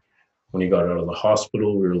us. When he got out of the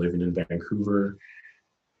hospital, we were living in Vancouver,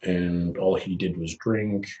 and all he did was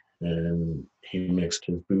drink, and he mixed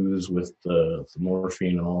his booze with the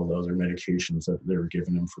morphine and all the other medications that they were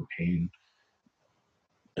giving him for pain.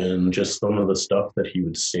 And just some of the stuff that he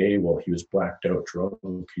would say while he was blacked out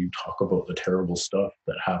drunk, he'd talk about the terrible stuff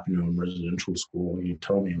that happened to him in residential school, and he'd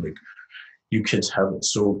tell me, like, you kids have it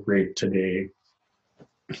so great today.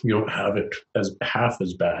 You don't have it as half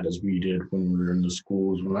as bad as we did when we were in the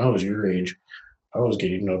schools. When I was your age, I was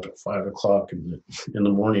getting up at 5 o'clock in the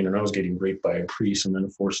morning, and I was getting raped by a priest and then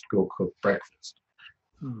forced to go cook breakfast.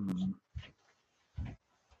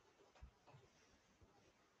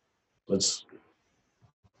 That's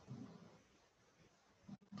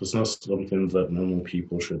not something that normal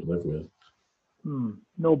people should live with.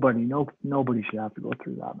 Nobody should have to go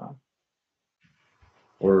through that, man.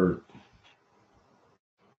 Or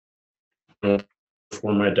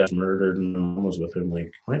before my dad was murdered and my mom was with him,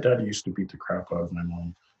 like, my dad used to beat the crap out of my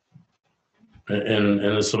mom. And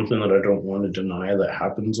it's something that I don't want to deny that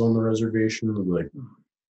happens on the reservation. Like,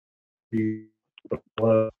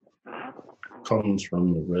 comes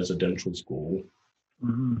from the residential school.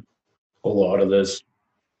 A lot of this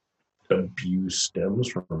abuse stems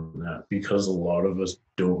from that because a lot of us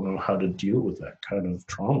don't know how to deal with that kind of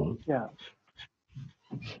trauma. Yeah.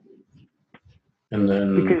 And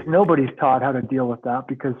then because nobody's taught how to deal with that,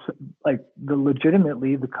 because like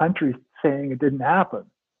legitimately the country's saying it didn't happen,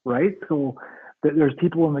 right? So there's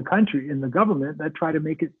people in the country, in the government, that try to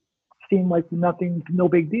make it seem like nothing, no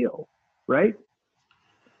big deal, right?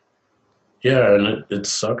 Yeah, and it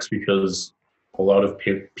sucks because a lot of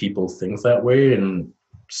people think that way. And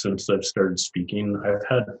since I've started speaking, I've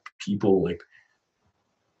had people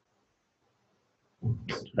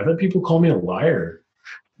call me a liar.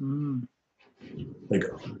 Like,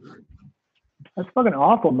 that's fucking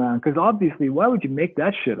awful, man. Because obviously, why would you make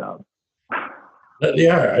that shit up?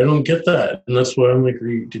 Yeah, I don't get that, and that's why I'm like,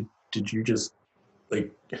 did you just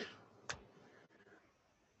like?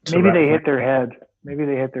 Maybe they hit their head. Maybe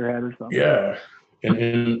they hit their head or something. Yeah,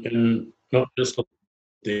 and not just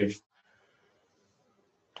they've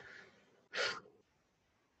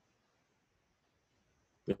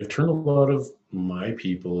turned a lot of my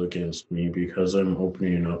people against me because I'm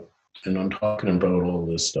opening up and I'm talking about all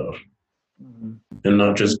this stuff. And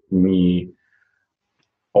not just me,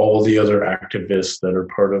 all the other activists that are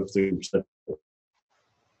part of the groups that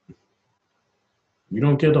we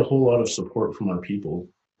don't get a whole lot of support from our people.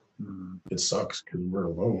 It sucks because we're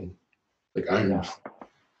alone. Like, I'm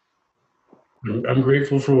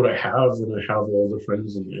grateful for what I have, and I have all the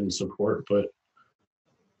friends and support, but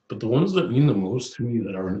the ones that mean the most to me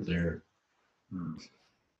that aren't there,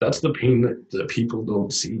 that's the pain that people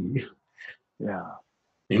don't see. Yeah.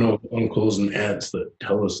 You know, uncles and aunts that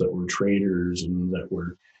tell us that we're traitors and that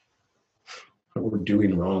we're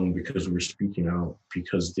doing wrong because we're speaking out,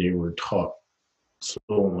 because they were taught so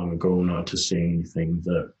long ago not to say anything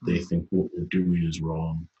that they think what we're doing is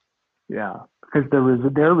wrong. Yeah, because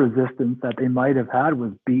their resistance that they might have had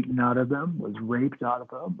was beaten out of them, was raped out of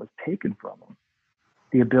them, was taken from them.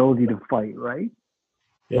 The ability to fight, right?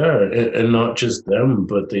 Yeah, and not just them,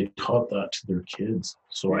 but they taught that to their kids.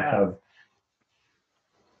 So I have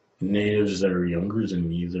natives that are younger than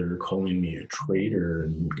me that are calling me a traitor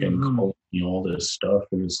and calling me all this stuff,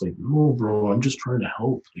 and it's like, no, bro, I'm just trying to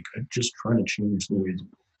help. Like, I'm just trying to change the way that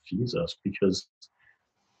sees us, because,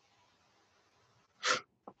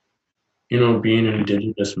 you know, being an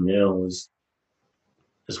Indigenous male is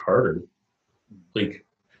harder. Like,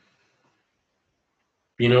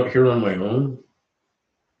 being out here on my own,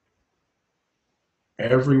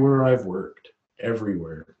 everywhere I've worked, every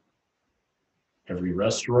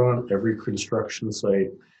restaurant, every construction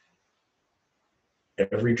site,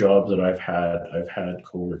 every job that I've had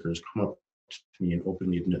coworkers come up to me and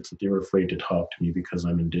openly admit that they were afraid to talk to me because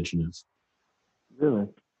I'm Indigenous. Really?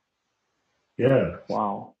 Yeah.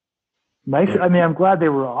 Wow. Nice. Yeah. I mean, I'm glad they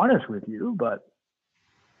were honest with you, but.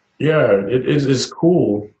 Yeah, it's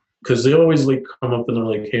cool, because they always like come up and they're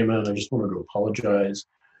like, hey man, I just wanted to apologize.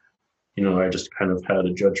 You know, I just kind of had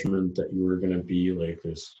a judgment that you were going to be like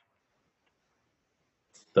this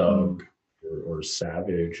thug or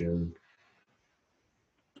savage, and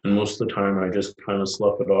most of the time I just kind of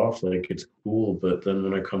slough it off like it's cool. But then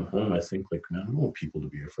when I come home, I think like, man, I don't want people to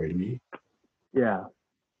be afraid of me. Yeah.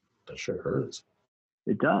 That shit hurts.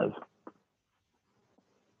 It does.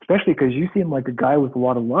 Especially because you seem like a guy with a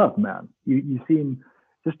lot of love, man. You seem,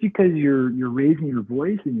 just because you're raising your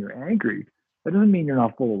voice and you're angry, that doesn't mean you're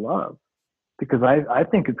not full of love. Because I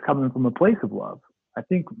think it's coming from a place of love. I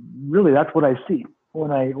think really that's what I see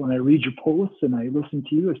when I read your posts and I listen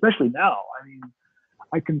to you, especially now. I mean,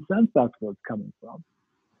 I can sense that's where it's coming from.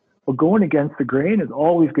 But going against the grain is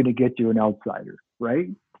always going to get you an outsider, right?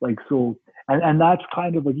 Like, so, and that's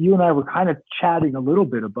kind of like, you and I were kind of chatting a little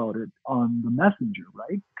bit about it on the messenger,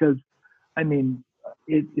 right? Because, I mean,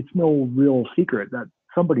 it's no real secret that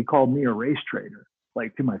somebody called me a race traitor,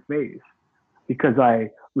 like, to my face, because I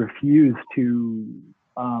refuse to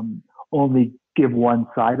only give one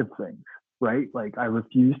side of things, right? Like, I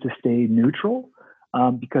refuse to stay neutral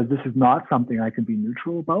because this is not something I can be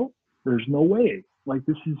neutral about. There's no way. Like,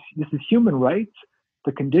 this is human rights.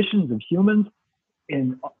 The conditions of humans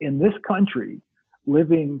in this country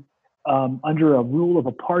living under a rule of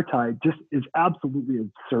apartheid just is absolutely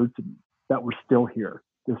absurd to me that we're still here.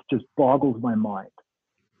 This just boggles my mind.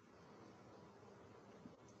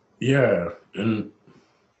 Yeah, and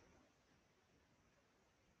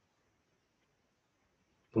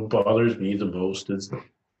what bothers me the most is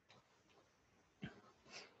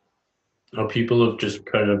how people have just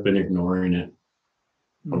kind of been ignoring it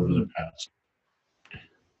over the past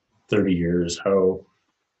 30 years. How,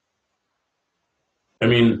 I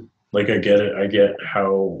mean, like, I get it. I get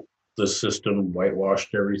how the system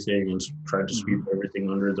whitewashed everything and tried to sweep everything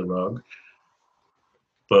under the rug.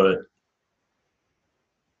 But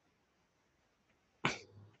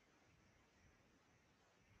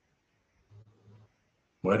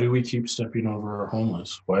why do we keep stepping over our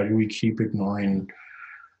homeless? Why do we keep ignoring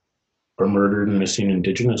our murdered and missing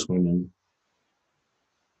Indigenous women?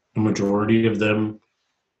 The majority of them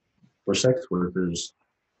were sex workers,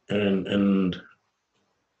 and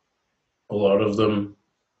a lot of them,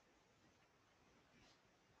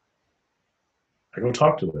 I go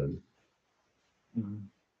talk to them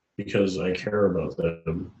because I care about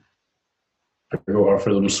them. I go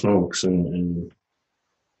offer them smokes and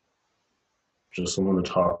just someone to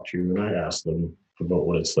talk to, and I ask them about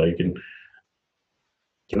what it's like, and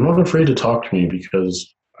they're not afraid to talk to me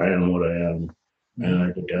because I am what I am, and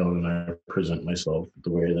I go down and I present myself the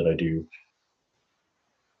way that I do.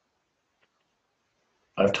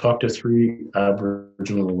 I've talked to 3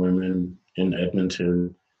 Aboriginal women in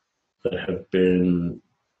Edmonton that have been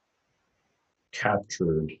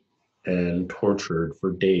captured and tortured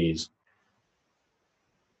for days,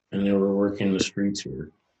 and they were working the streets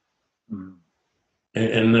here.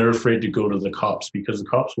 And they're afraid to go to the cops because the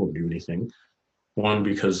cops won't do anything. 1,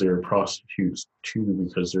 because they're prostitutes. 2,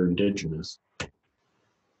 because they're Indigenous.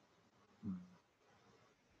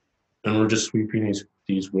 And we're just sweeping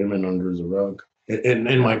these women under the rug.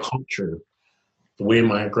 In my culture, the way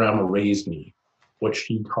my grandma raised me, what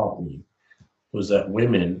she taught me was that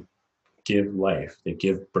women give life, they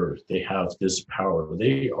give birth, they have this power.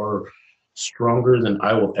 They are stronger than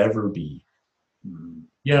I will ever be.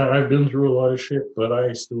 Yeah, I've been through a lot of shit, but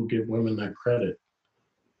I still give women that credit,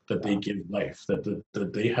 that they give life,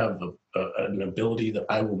 that they have an ability that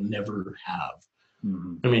I will never have.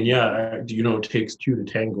 I mean, yeah, it takes 2 to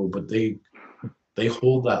tango, but they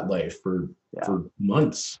hold that life for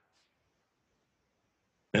months.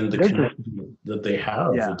 And the connection that they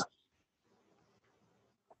have,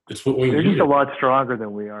 it's what we need. They're just a lot stronger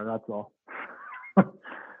than we are, that's all.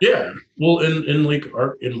 Yeah, well, in like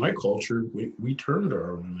in my culture, we turn to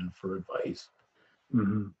our women for advice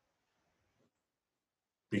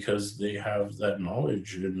because they have that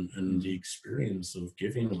knowledge and the experience of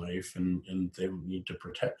giving life, and they need to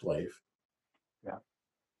protect life. Yeah,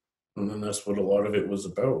 and then that's what a lot of it was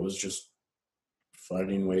about, was just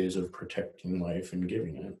finding ways of protecting life and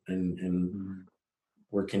giving it, and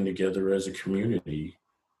working together as a community.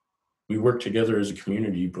 We work together as a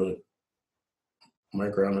community, but my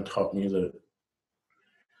grandma taught me that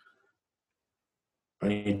I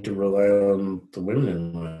need to rely on the women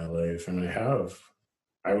in my life, and I have.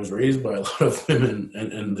 I was raised by a lot of women,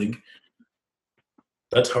 and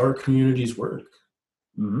that's how our communities work.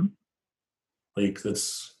 Like,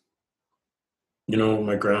 that's,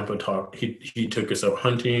 my grandpa taught, he took us out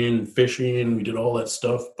hunting, fishing, we did all that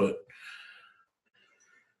stuff, but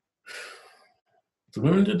the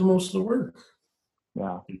women did the most of the work.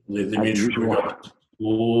 Yeah. They made sure we got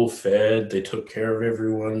school fed. They took care of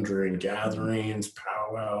everyone during gatherings,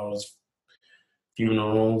 powwows,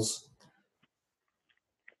 funerals.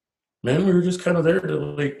 Men, we were just kind of there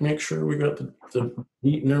to make sure we got the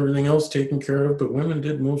meat and everything else taken care of, but women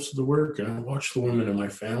did most of the work, and I watched the women in my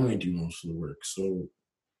family do most of the work. So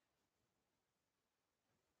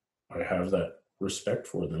I have that respect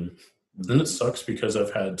for them. And it sucks because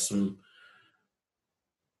I've had some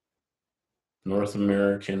North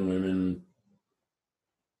American women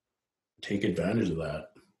take advantage of that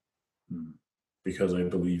because I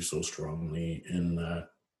believe so strongly in that.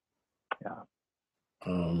 Yeah.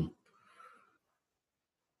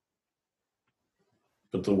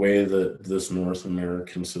 But the way that this North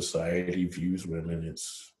American society views women, it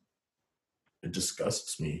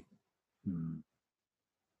disgusts me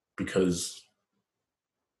because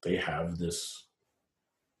they have this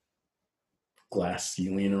glass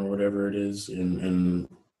ceiling or whatever it is, and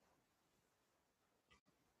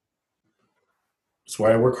it's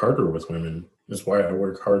why I work harder with women. It's why I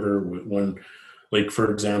work harder when, like,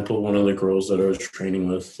 for example, one of the girls that I was training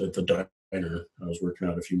with at the diner I was working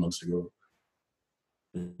at a few months ago,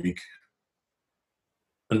 and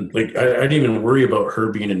like I didn't even worry about her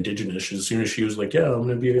being Indigenous. As soon as she was like, "Yeah, I'm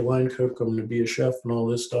gonna be a line cook, I'm gonna be a chef, and all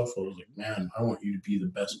this stuff," I was like, "Man, I want you to be the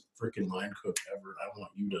best freaking line cook ever. I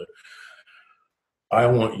want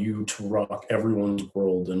you to rock everyone's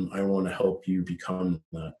world, and I want to help you become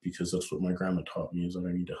that, because that's what my grandma taught me, is that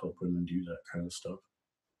I need to help women do that kind of stuff.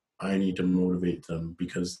 I need to motivate them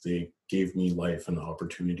because they gave me life and the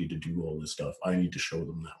opportunity to do all this stuff. I need to show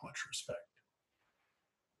them that much respect."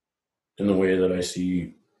 In the way that I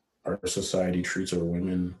see our society treats our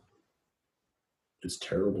women, it's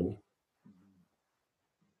terrible.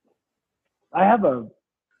 I have a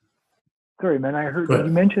sorry, man. I heard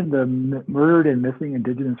you mentioned the murdered and missing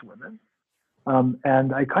Indigenous women,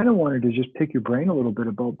 and I kind of wanted to just pick your brain a little bit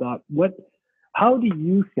about that. How do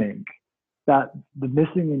you think that the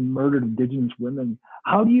missing and murdered Indigenous women?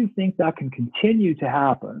 How do you think that can continue to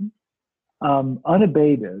happen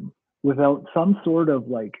unabated without some sort of,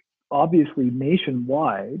 like, obviously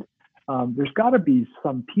nationwide? There's got to be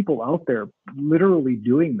some people out there literally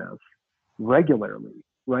doing this regularly,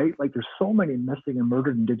 right? Like, there's so many missing and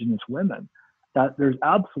murdered Indigenous women that there's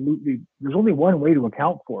only one way to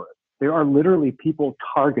account for it. There are literally people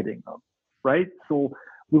targeting them, right? So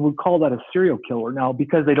we would call that a serial killer. Now,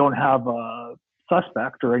 because they don't have a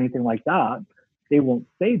suspect or anything like that, they won't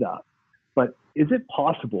say that. But is it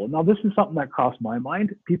possible? Now, this is something that crossed my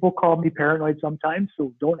mind. People call me paranoid sometimes,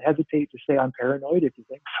 so don't hesitate to say I'm paranoid if you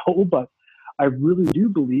think so. But I really do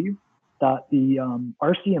believe that the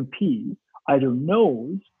RCMP either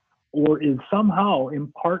knows or is somehow in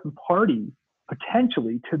part and party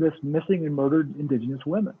potentially to this missing and murdered Indigenous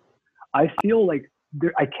women. I feel like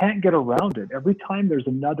I can't get around it. Every time there's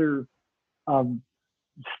another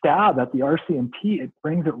stab at the RCMP, it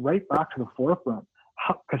brings it right back to the forefront.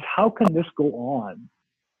 Because how can this go on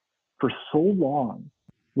for so long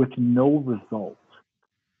with no results?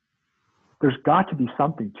 There's got to be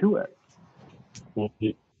something to it. Well,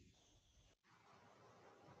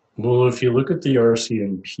 if you look at the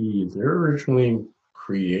RCMP, they're originally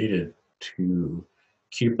created to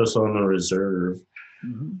keep us on the reserve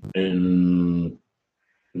and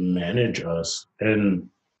manage us. And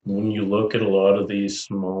when you look at a lot of these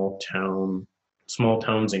small towns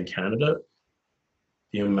in Canada,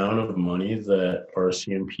 the amount of money that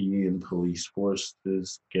RCMP and police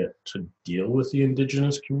forces get to deal with the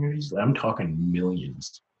Indigenous communities, I'm talking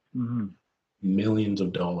millions. Millions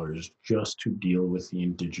of dollars just to deal with the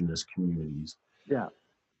Indigenous communities. Yeah.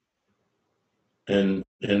 And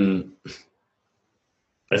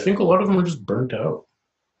I think a lot of them are just burnt out.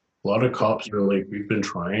 A lot of cops are like, we've been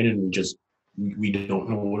trying and we don't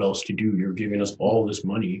know what else to do. You're giving us all this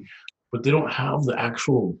money, but they don't have the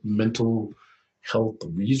actual mental health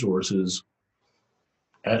resources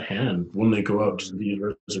at hand when they go out to these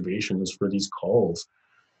reservations for these calls.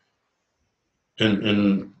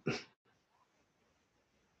 And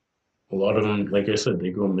a lot of them, like I said, they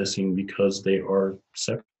go missing because they are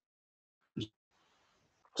sex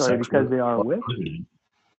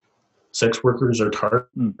workers are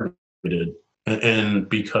targeted, and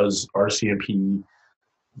because RCMP,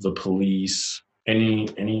 the police, any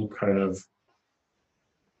kind of,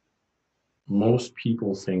 most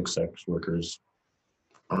people think sex workers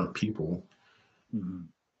aren't people.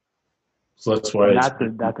 So that's why that's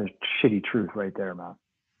a shitty truth right there, man.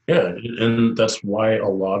 Yeah, and that's why a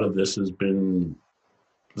lot of this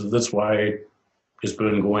that's why it's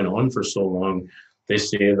been going on for so long. They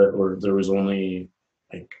say that there was only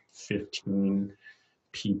like 15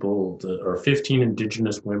 people or 15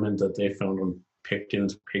 Indigenous women that they found on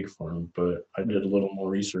Picton's pig farm, but I did a little more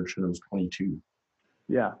research and it was 22.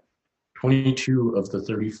 Yeah. 22 of the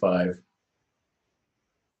 35.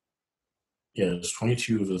 Yeah, there's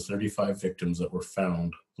 22 of the 35 victims that were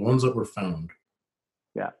found. The ones that were found.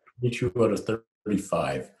 Yeah. 22 out of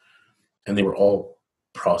 35. And they were all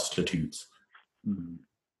prostitutes.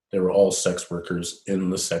 They were all sex workers in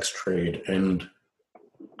the sex trade, and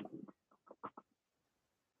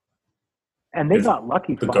they got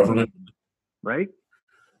lucky. The government, right?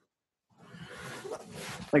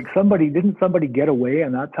 Like didn't somebody get away,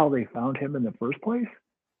 and that's how they found him in the first place?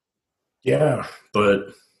 Yeah,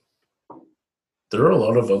 but there are a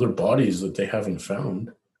lot of other bodies that they haven't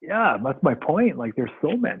found. Yeah, that's my point. Like, there's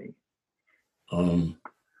so many. I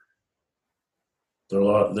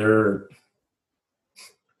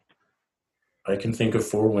can think of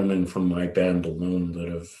 4 women from my band alone that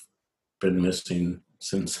have been missing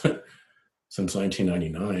since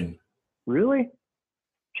 1999. Really?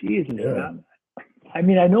 Jesus, yeah. Man. I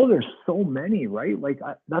mean, I know there's so many, right? Like,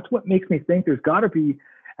 that's what makes me think there's got to be,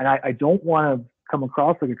 and I don't want to come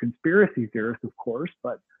across like a conspiracy theorist, of course,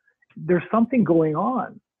 but there's something going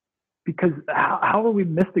on, because how are we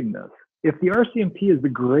missing this? If the RCMP is the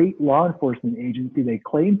great law enforcement agency they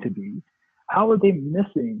claim to be, how are they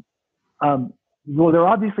missing? Well, they're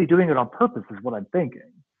obviously doing it on purpose, is what I'm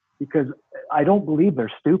thinking, because I don't believe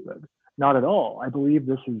they're stupid. Not at all. I believe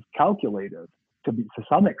this is calculated to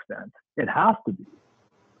some extent. It has to be.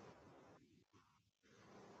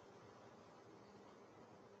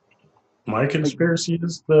 My conspiracy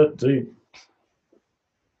is that they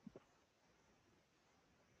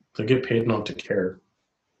get paid not to care.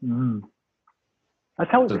 Mm.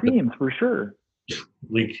 That's how it seems, for sure.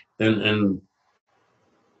 Like, and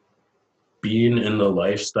being in the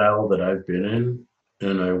lifestyle that I've been in,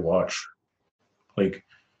 and I watch, like,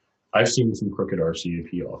 I've seen some crooked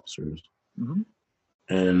RCMP officers,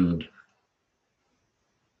 and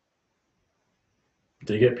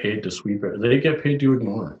they get paid to sweep it. They get paid to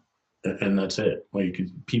ignore it, and that's it. Like,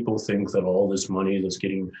 people think that all this money that's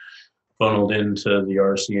getting funneled into the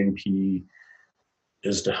RCMP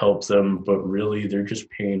is to help them, but really they're just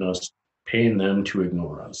paying them to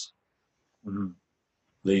ignore us.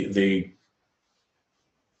 They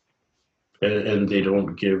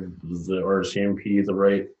don't give the RCMP the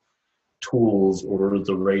right tools or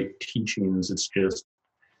the right teachings. It's just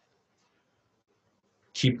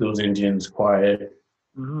keep those Indians quiet,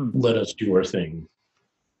 let us do our thing.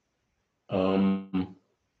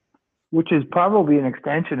 Which is probably an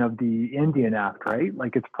extension of the Indian Act, right?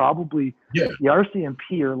 Like, it's probably, the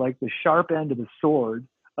RCMP are like the sharp end of the sword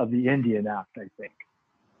of the Indian Act, I think.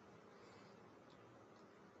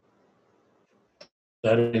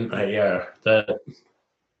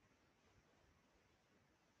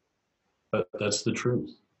 That's the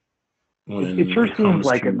truth. It sure seems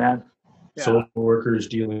like it, man. Yeah. Social workers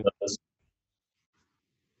dealing with us,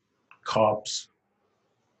 cops,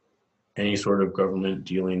 any sort of government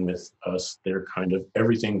dealing with us, they're kind of,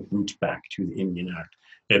 everything roots back to the Indian Act.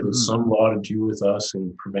 It has some law to do with us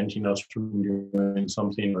and preventing us from doing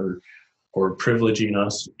something or privileging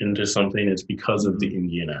us into something. It's because of the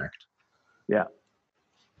Indian Act. Yeah.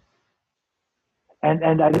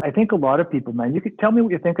 And I think a lot of people, man, you could tell me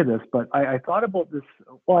what you think of this, but I thought about this.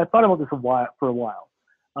 Well, I thought about this for a while.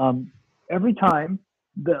 Every time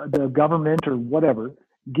the government or whatever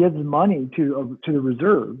gives money to the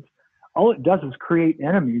reserves, all it does is create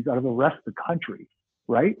enemies out of the rest of the country,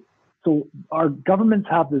 right? So our governments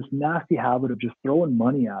have this nasty habit of just throwing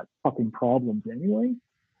money at fucking problems anyway.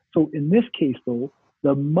 So in this case, though,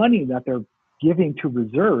 the money that they're giving to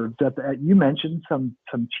reserves, that you mentioned some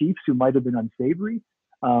chiefs who might have been unsavory,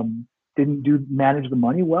 didn't manage the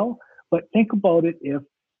money well. But think about it, if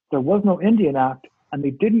there was no Indian Act and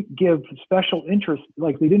they didn't give special interest,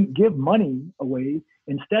 like they didn't give money away,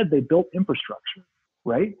 instead they built infrastructure,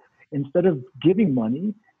 right? Instead of giving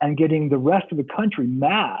money and getting the rest of the country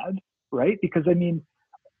mad, right? Because I mean,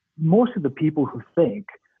 most of the people who think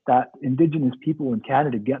that Indigenous people in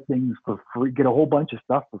Canada get things for free, get a whole bunch of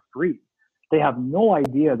stuff for free, they have no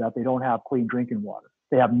idea that they don't have clean drinking water.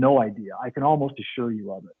 They have no idea. I can almost assure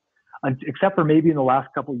you of it, except for maybe in the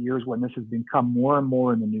last couple of years when this has become more and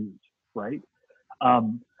more in the news, right?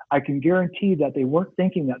 I can guarantee that they weren't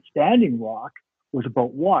thinking that Standing Rock was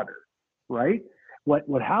about water, right?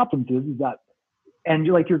 What happens is that, and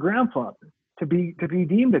like your grandfather, to be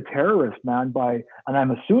deemed a terrorist, man, and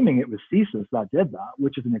I'm assuming it was CSIS that did that,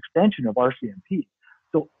 which is an extension of RCMP.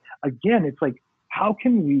 So again, it's like, how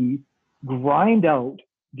can we grind out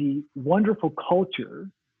the wonderful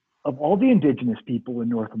culture of all the Indigenous people in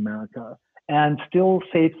North America and still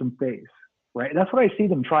save some face, right? That's what I see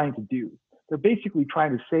them trying to do. They're basically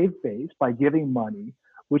trying to save face by giving money,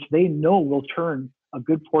 which they know will turn a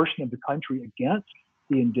good portion of the country against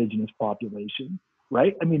the Indigenous population,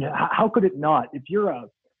 right? I mean, how could it not? If you're a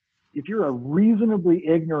reasonably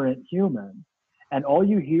ignorant human and all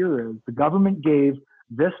you hear is the government gave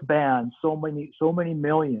this band so many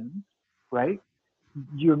millions, right?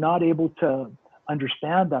 you're not able to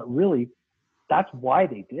understand that really that's why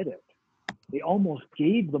they did it. They almost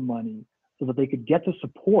gave the money so that they could get the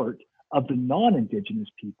support of the non-Indigenous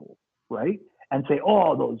people, right? And say,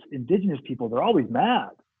 oh, those Indigenous people, they're always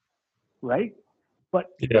mad, right? But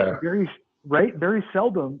Yeah. very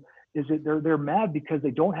seldom is it they're mad because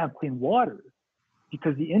they don't have clean water,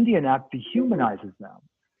 because the Indian Act dehumanizes them.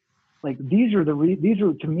 Like these are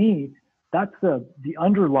to me, that's the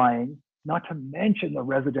underlying, not to mention the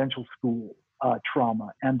residential school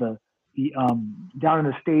trauma and the down in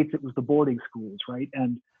the States, it was the boarding schools, right?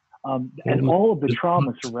 And all of the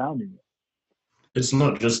trauma surrounding it. It's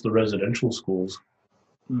not just the residential schools,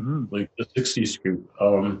 like the 60 scoop.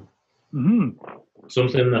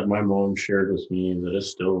 Something that my mom shared with me that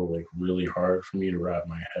is still like really hard for me to wrap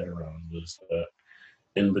my head around was that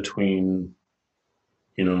in between,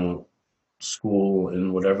 school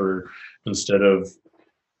and whatever, instead of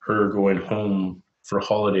her going home for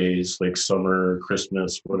holidays like summer,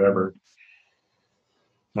 Christmas, whatever,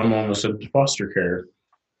 my mom was sent to foster care.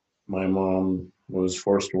 My mom was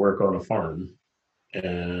forced to work on a farm,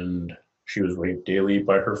 and she was raped daily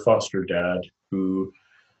by her foster dad, who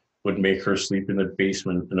would make her sleep in the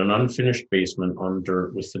basement, in an unfinished basement on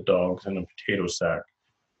dirt with the dogs and a potato sack.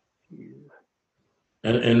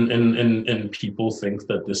 And people think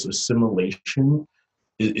that this assimilation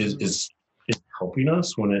is helping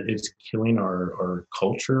us when it's killing our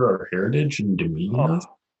culture, our heritage, and demeaning us.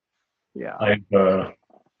 Yeah.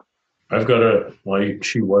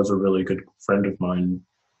 She was a really good friend of mine.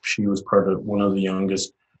 She was one of the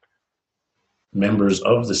youngest members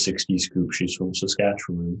of the 60 Scoop. She's from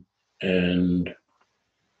Saskatchewan. And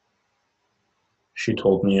she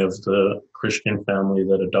told me of the Christian family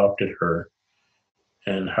that adopted her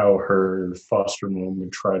and how her foster mom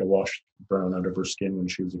would try to wash the brown out of her skin when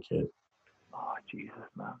she was a kid. Oh, Jesus,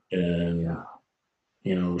 man.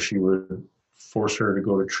 And, she would force her to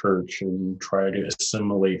go to church and try to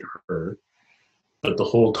assimilate her. But the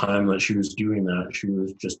whole time that she was doing that, she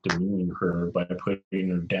was just demeaning her by putting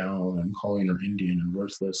her down and calling her Indian and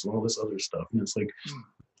worthless and all this other stuff. And it's like,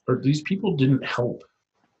 these people didn't help.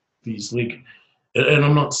 And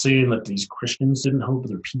I'm not saying that these Christians didn't help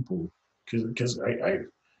other people, because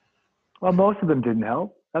Well, most of them didn't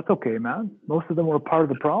help. That's okay, man. Most of them were part of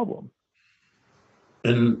the problem.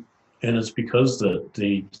 And it's because that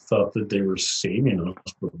they thought that they were saving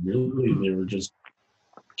us, but really they were just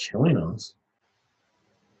killing us.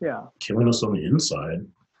 Yeah. Killing us on the inside.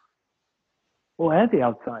 Well, and the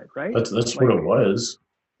outside, right? That's what it was.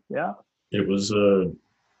 Yeah. It was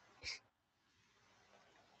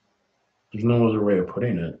there's no other way of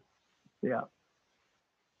putting it. Yeah.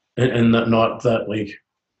 And it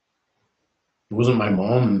wasn't my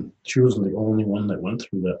mom. She wasn't the only one that went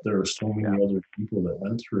through that. There are so many other people that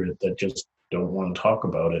went through it that just don't want to talk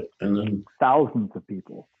about it. And then thousands of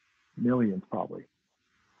people, millions probably.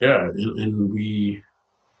 Yeah, and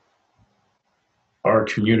our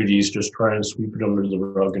communities just try and sweep it under the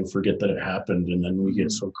rug and forget that it happened, and then we get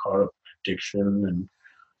so caught up in addiction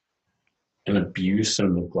and abuse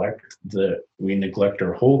and neglect that we neglect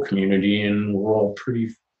our whole community, and we're all pretty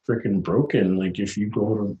freaking broken. Like if you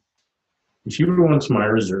go into my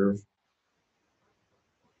reserve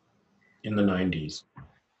in the 90s,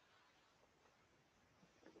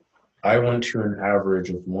 I went to an average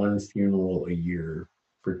of one funeral a year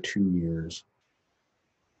for 2 years.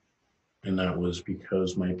 And that was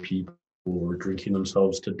because my people were drinking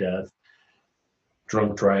themselves to death,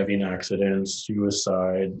 drunk driving accidents,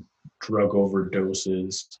 suicide, drug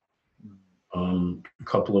overdoses. A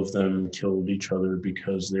couple of them killed each other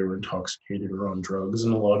because they were intoxicated or on drugs,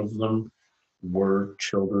 and a lot of them were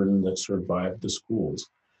children that survived the schools.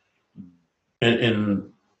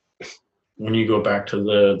 And when you go back to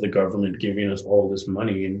the government giving us all this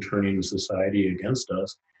money and turning society against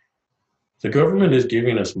us, the government is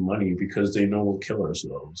giving us money because they know we'll kill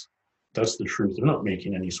ourselves. That's the truth. They're not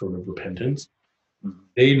making any sort of repentance.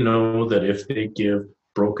 They know that if they give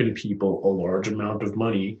broken people a large amount of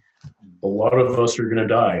money, a lot of us are going to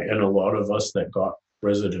die. And a lot of us that got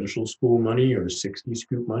residential school money or 60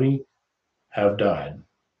 scoop money have died.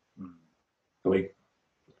 Like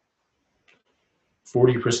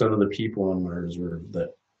 40% of the people on my reserve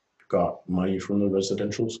that got money from the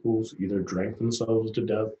residential schools either drank themselves to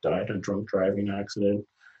death, died in a drunk driving accident,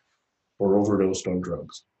 or overdosed on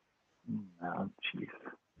drugs. Oh, jeez.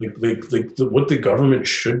 What the government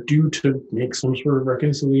should do to make some sort of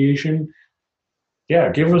reconciliation,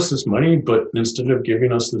 give us this money, but instead of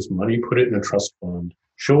giving us this money, put it in a trust fund.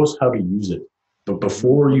 Show us how to use it. But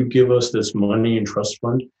before you give us this money in trust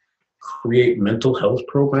fund, create mental health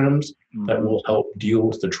programs that will help deal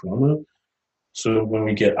with the trauma. So when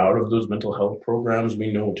we get out of those mental health programs,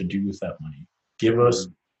 we know what to do with that money. Give us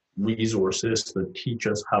resources that teach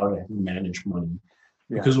us how to manage money.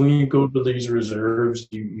 Because when you go to these reserves,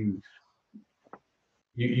 you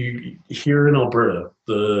here in Alberta,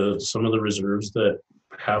 some of the reserves that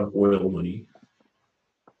have oil money,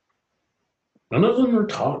 none of them are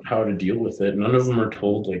taught how to deal with it. None of them are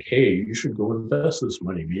told, like, hey, you should go invest this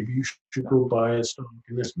money. Maybe you should go buy a stock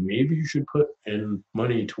in this. Maybe you should put in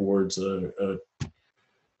money towards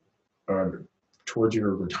towards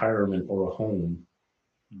your retirement or a home.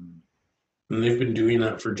 And they've been doing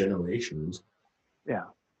that for generations. Yeah.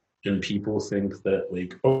 And people think that,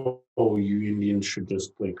 like, oh, you Indians should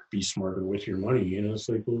just, like, be smarter with your money. And it's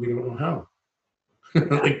like, well, we don't know how.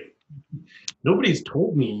 Like, nobody's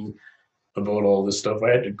told me about all this stuff.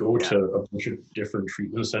 I had to go to a bunch of different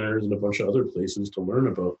treatment centers and a bunch of other places to learn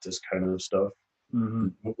about this kind of stuff.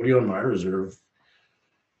 Nobody on my reserve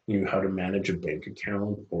knew how to manage a bank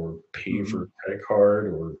account or pay for a credit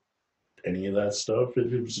card or any of that stuff.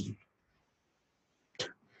 It was,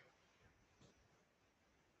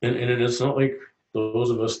 and it's not like those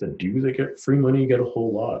of us that do that get free money get a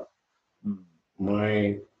whole lot.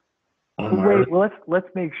 Let's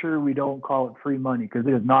make sure we don't call it free money, because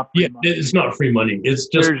it is not free money. Yeah, it's not free money. It's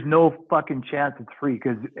just, there's no fucking chance it's free,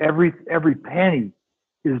 because every penny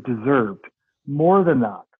is deserved. More than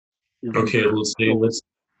that. Okay, let's.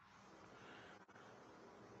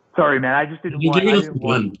 Sorry, man. I just didn't They're want. giving us a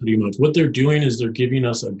gun, pretty much. What they're doing is they're giving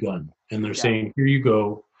us a gun, and they're saying, "Here you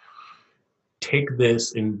go. Take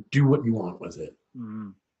this and do what you want with it."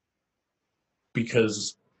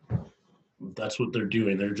 Because that's what they're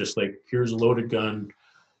doing. They're just like, "Here's a loaded gun.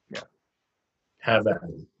 Have at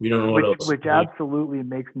it." We don't know what else. Which absolutely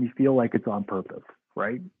makes me feel like it's on purpose,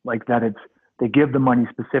 right? Like that they give the money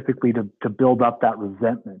specifically to build up that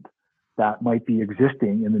resentment that might be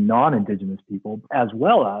existing in the non-Indigenous people, as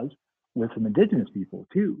well as with some Indigenous people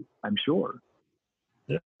too, I'm sure.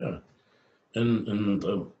 Yeah. And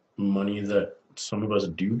the money that some of us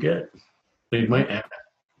do get, like my aunt,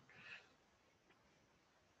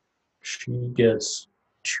 she gets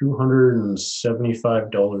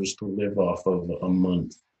 $275 to live off of a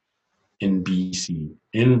month in BC,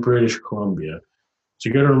 in British Columbia. So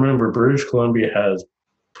you got to remember, British Columbia has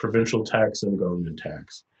provincial tax and government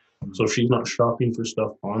tax. So if she's not shopping for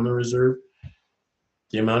stuff on the reserve,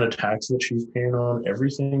 the amount of tax that she's paying on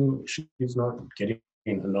everything, she's not getting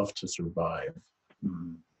enough to survive.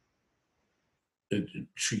 And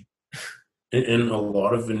a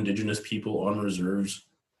lot of Indigenous people on reserves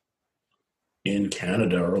in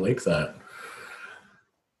Canada are like that.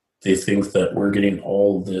 They think that we're getting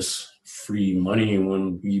all this free money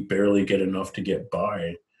when we barely get enough to get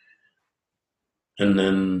by. And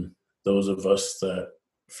then those of us that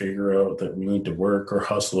figure out that we need to work or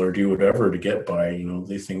hustle or do whatever to get by,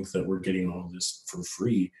 they think that we're getting all this for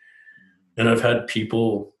free. And I've had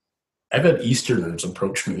Easterners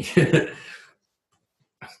approach me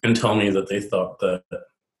and tell me that they thought that,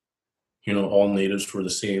 all natives were the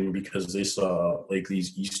same, because they saw like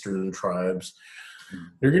these Eastern tribes,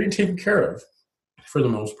 they're getting taken care of for the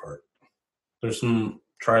most part. There's some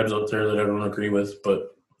tribes out there that I don't agree with,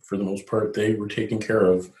 but for the most part, they were taken care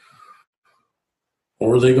of.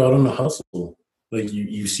 Or they got on the hustle. Like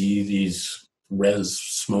you see these res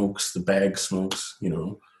smokes, the bag smokes,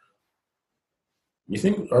 You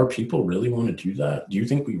think our people really want to do that? Do you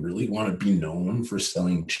think we really want to be known for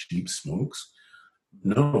selling cheap smokes?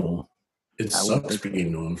 No. It sucks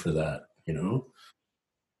being known for that,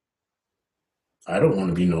 I don't want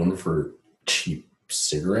to be known for cheap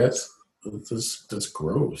cigarettes. That's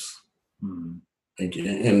gross. Like,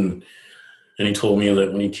 and he told me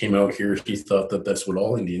that when he came out here, he thought that that's what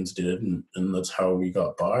all Indians did, and that's how we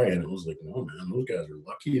got by. And it was like, no, man, those guys are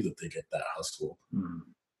lucky that they get that hustle. And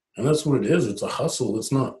that's what it is. It's a hustle.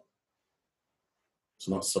 It's not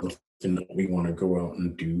something that we want to go out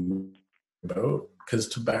and do about, because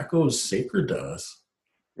tobacco is sacred to us.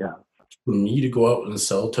 Yeah. For me to go out and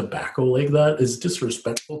sell tobacco like that is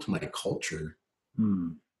disrespectful to my culture.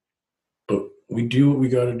 But we do what we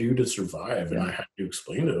got to do to survive. And I had to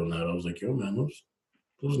explain to them that. I was like, yo, man,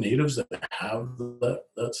 those natives that have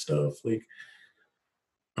that stuff, like,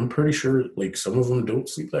 I'm pretty sure, like, some of them don't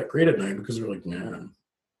sleep that great at night because they're like, man,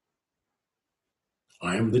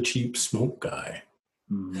 I'm the cheap smoke guy.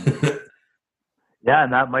 Yeah,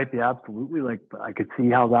 and that might be absolutely, like, I could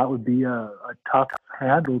see how that would be a tough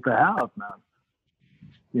handle to have, man.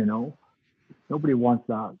 Nobody wants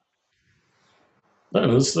that.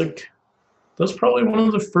 No, it's like, that's probably one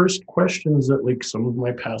of the first questions that, like, some of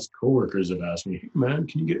my past coworkers have asked me. Hey, man,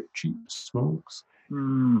 can you get cheap smokes?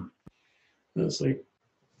 And it's like,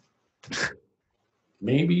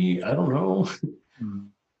 maybe, I don't know. Mm.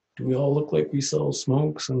 Do we all look like we sell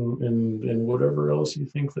smokes and whatever else you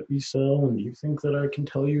think that we sell? And you think that I can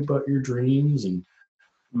tell you about your dreams and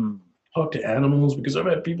Mm. talk to animals? Because I've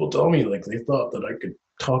had people tell me like they thought that I could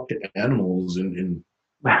talk to animals and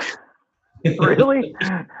Really?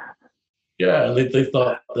 yeah, and they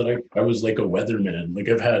thought that I was like a weatherman. Like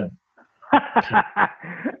I've had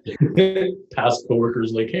past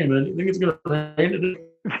coworkers like, hey man, you think it's gonna rain today?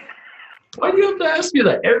 Why do you have to ask me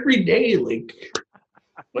that every day? Like,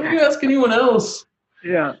 why do you ask anyone else?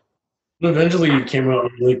 Yeah. And eventually you came out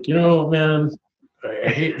and like, you know, man, I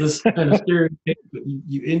hate this kind of stereotype, but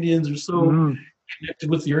you Indians are so Mm. connected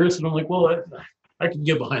with the earth. And I'm like, well, I can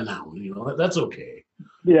get behind that one, you know, that's okay.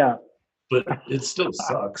 Yeah. But it still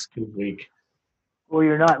sucks because like, Well,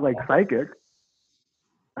 you're not like psychic.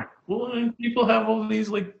 well, and people have all these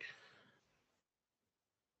like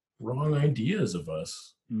wrong ideas of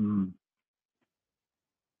us. Mm.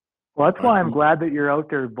 Well, that's why I'm glad that you're out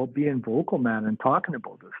there being vocal, man, and talking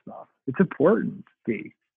about this stuff. It's important,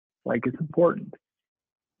 D. Like, it's important.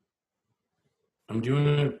 I'm doing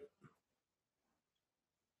it.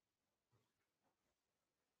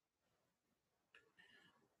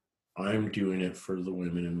 I'm doing it for the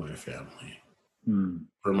women in my family,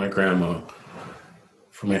 for my grandma,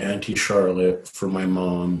 for my Auntie Charlotte, for my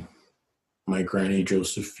mom, my Granny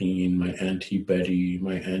Josephine, my Auntie Betty,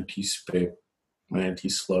 my Auntie Spick, my Auntie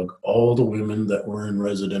Slug, all the women that were in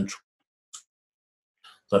residential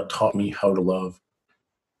that taught me how to love.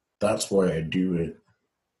 That's why I do it.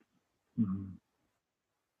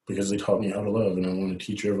 Because they taught me how to love, and I want to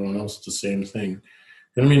teach everyone else the same thing.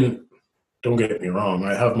 And I mean, don't get me wrong,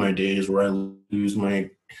 I have my days where I lose my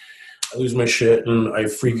shit and I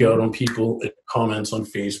freak out on people in comments on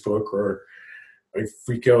Facebook, or I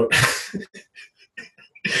freak out.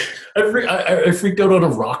 I freaked out on a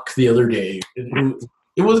rock the other day. It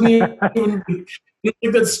wasn't even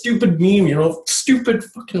like that stupid meme, you know, stupid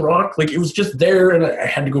fucking rock. Like it was just there, and I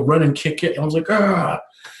had to go run and kick it. And I was like,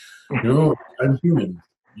 you know, I'm human,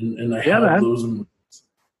 and I have those emotions,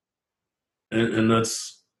 and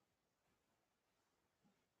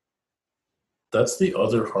that's the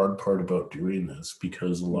other hard part about doing this,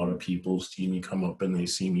 because a lot of people see me come up and they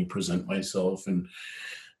see me present myself, and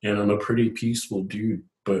I'm a pretty peaceful dude,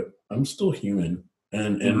 but I'm still human.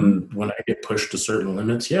 And when I get pushed to certain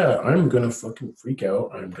limits, yeah, I'm going to fucking freak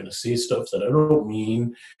out. I'm going to say stuff that I don't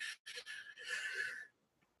mean,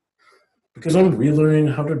 because I'm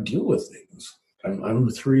relearning how to deal with things. I'm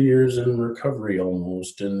 3 years in recovery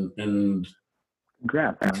almost, and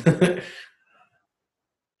Congrats, man.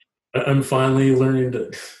 I'm finally learning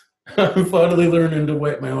to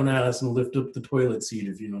wipe my own ass and lift up the toilet seat,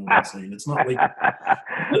 if you know what I'm saying. It's not like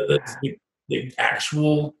that's the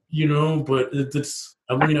actual, you know, but it's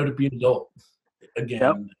I'm learning how to be an adult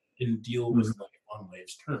again and deal with life on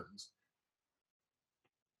life's terms.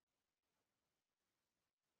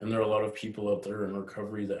 And there are a lot of people out there in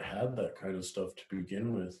recovery that had that kind of stuff to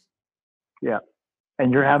begin with. Yeah.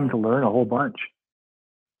 And you're having to learn a whole bunch.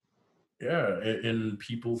 Yeah, and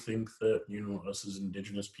people think that, you know, us as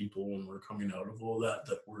Indigenous people, when we're coming out of all that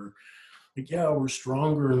we're like, yeah, we're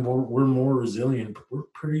stronger and we're more resilient, but we're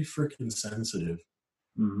pretty freaking sensitive.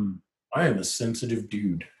 I am a sensitive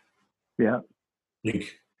dude. Yeah.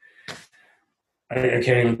 Like, I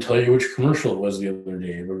can't even tell you which commercial it was the other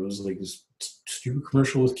day, but it was like this stupid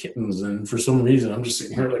commercial with kittens, and for some reason I'm just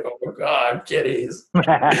sitting here like, oh my god, kitties.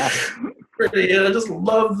 Pretty, and I just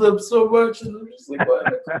love them so much, and I'm just like, why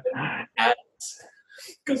am I cats?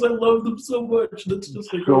 Because I love them so much. And it's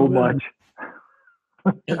just like, so much.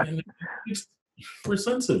 and we're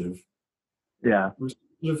sensitive. Yeah. We're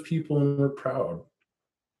sensitive people, and we're proud.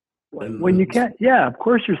 When you can't, yeah, of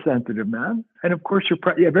course you're sensitive, man. And of course you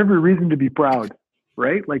have every reason to be proud,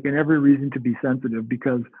 right? Like, and every reason to be sensitive,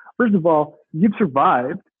 because first of all, you've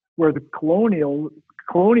survived where the colonialists,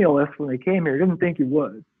 when they came here, didn't think you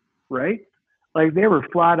would, right? Like, they were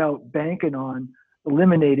flat out banking on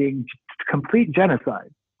eliminating complete genocide.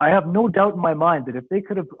 I have no doubt in my mind that if they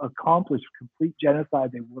could have accomplished complete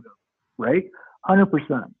genocide, they would have, right?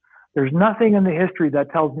 100%. There's nothing in the history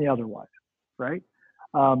that tells me otherwise, right?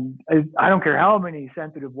 I don't care how many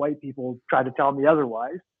sensitive white people try to tell me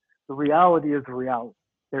otherwise. The reality is the reality.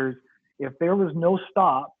 If there was no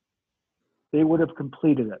stop, they would have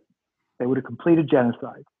completed it. They would have completed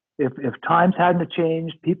genocide. If times hadn't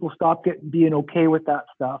changed, people stopped being okay with that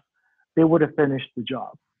stuff, they would have finished the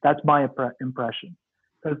job. That's my impression.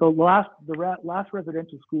 Because the last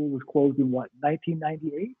residential school was closed in what,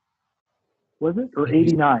 1998? Was it? Or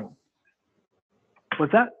 89?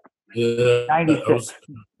 What's that? 96.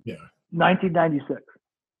 Yeah. 1996.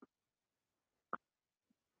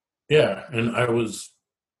 Yeah, and I was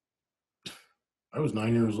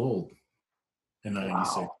 9 years old in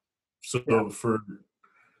 '96. Wow. So Yeah. for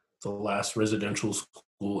the last residential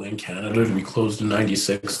school in Canada to be closed in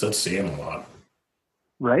 '96, that's saying a lot.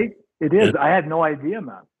 Right? It is. And I had no idea,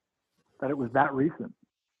 man, that it was that recent.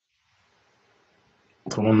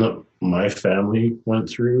 the one that my family went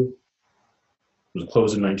through was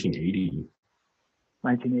closed in 1980.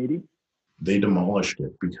 1980? They demolished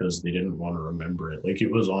it because they didn't want to remember it. Like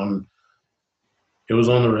it was on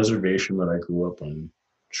the reservation that I grew up on,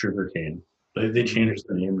 Sugarcane. They changed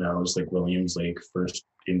the name now. It's like Williams Lake First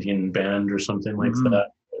Indian Band or something like that.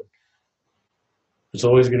 It's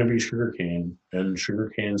always going to be Sugarcane, and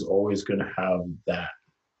Sugarcane's always going to have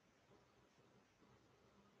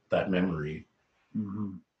that memory.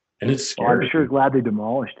 Mm-hmm. And it's Well, scary. I'm sure glad they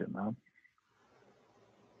demolished it, man.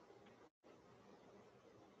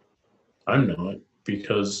 I'm not,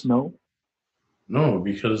 because No?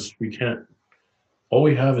 because we can't. All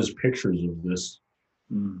we have is pictures of this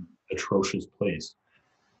atrocious place.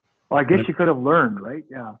 Well, I guess you could have learned, right?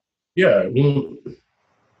 Yeah. Yeah, well,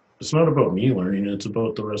 it's not about me learning. It's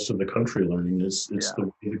about the rest of the country learning. It's the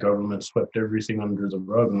way the government swept everything under the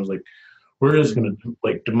rug and was like, we're just gonna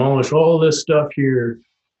like demolish all this stuff here.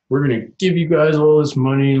 We're gonna give you guys all this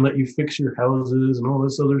money and let you fix your houses and all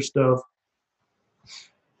this other stuff.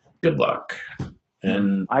 Good luck.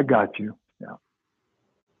 And I got you. Yeah.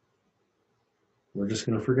 we're just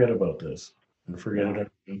gonna forget about this and forget it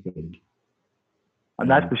ever happened. And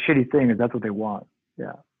that's the shitty thing, is that's what they want.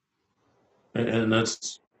 Yeah. And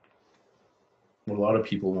that's what a lot of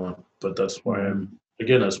people want. But that's why I'm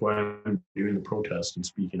doing the protest and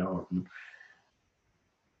speaking out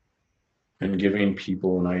and giving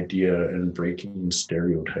people an idea and breaking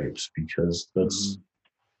stereotypes, because that's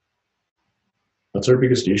our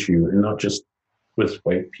biggest issue, and not just with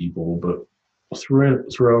white people, but throughout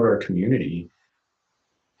our community.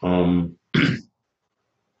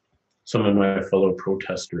 Some of my fellow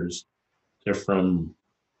protesters, they're from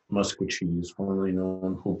Musquecheese, formerly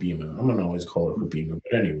known Hobbema. I'm gonna always call it Hobbema,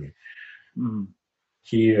 but anyway,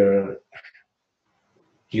 he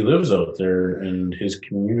lives out there, and his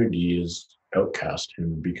community is outcast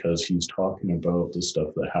him because he's talking about the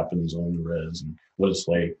stuff that happens on the res and what it's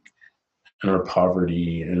like, and our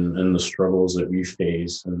poverty and the struggles that we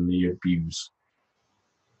face and the abuse.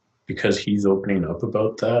 Because he's opening up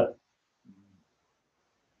about that,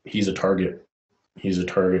 he's a target. He's a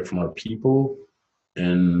target from our people,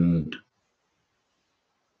 and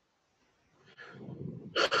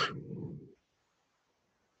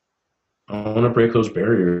I want to break those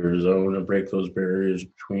barriers. I want to break those barriers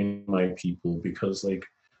between my people, because, like,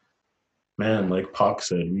 man, like Pac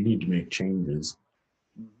said, we need to make changes.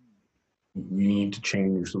 We need to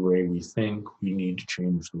change the way we think. We need to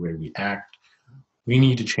change the way we act. We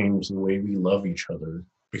need to change the way we love each other,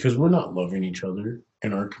 because we're not loving each other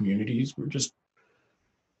in our communities. We're just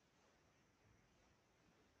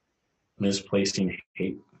misplacing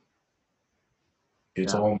hate.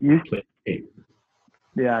 It's all misplaced hate.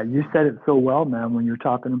 Yeah, you said it so well, man, when you're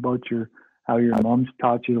talking about how your mom's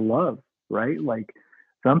taught you to love, right? Like,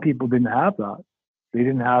 some people didn't have that. They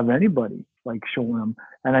didn't have anybody like showing them.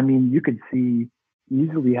 And I mean, you could see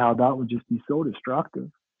easily how that would just be so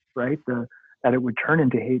destructive, right? That it would turn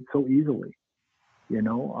into hate so easily. You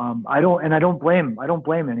know, I don't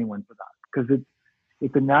blame anyone for that, because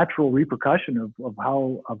it's a natural repercussion of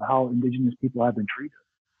how Indigenous people have been treated.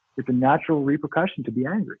 It's a natural repercussion to be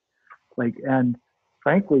angry. Like, and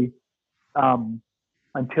frankly,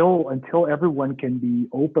 until everyone can be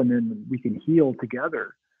open and we can heal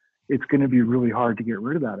together, it's going to be really hard to get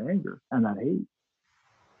rid of that anger and that hate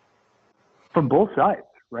from both sides,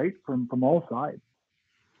 right? From all sides.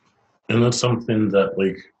 And that's something that,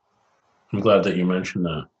 like, I'm glad that you mentioned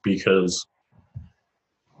that, because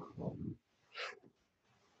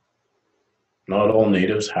not all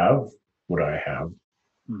natives have what I have.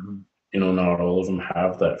 You know, not all of them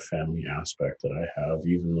have that family aspect that I have,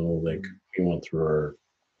 even though, like, we went through our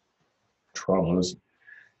traumas.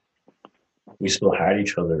 We still had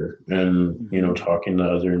each other, and you know, talking to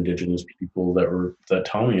other Indigenous people that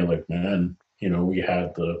tell me, like, man, you know, we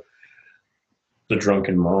had the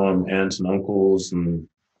drunken mom, aunts and uncles and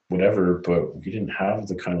whatever, but we didn't have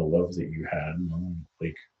the kind of love that you had. You know?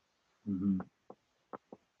 Like,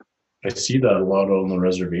 I see that a lot on the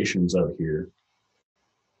reservations out here.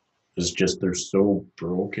 It's just they're so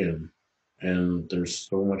broken, and there's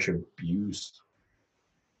so much abuse.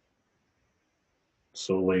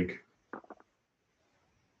 So, like,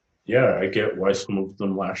 yeah, I get why some of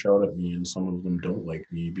them lash out at me and some of them don't like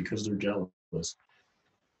me, because they're jealous.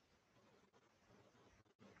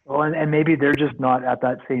 Well, and maybe they're just not at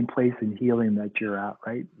that same place in healing that you're at,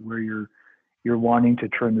 right? Where you're wanting to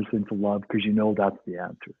turn this into love because you know that's the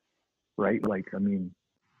answer, right? Like, I mean,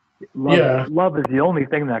 love is the only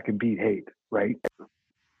thing that can beat hate, right?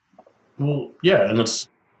 Well, yeah, and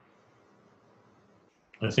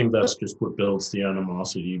I think that's just what builds the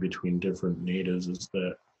animosity between different natives, is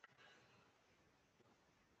that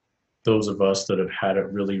those of us that have had it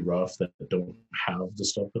really rough, that don't have the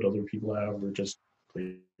stuff that other people have, we're just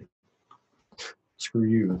like, screw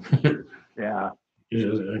you. Yeah. I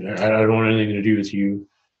don't want anything to do with you.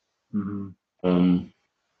 Mm-hmm.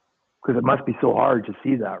 Because it must be so hard to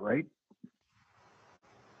see that, right?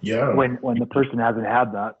 Yeah. When the person hasn't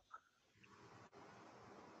had that.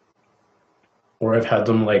 Or I've had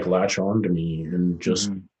them like latch on to me and just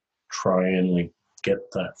try and like get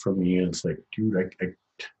that from me. And it's like, dude,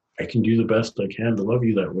 I can do the best I can to love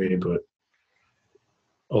you that way, but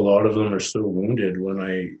a lot of them are so wounded when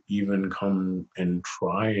I even come and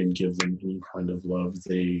try and give them any kind of love,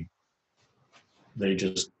 they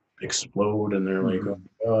just explode and they're like, oh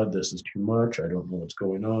my God, this is too much. I don't know what's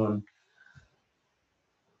going on.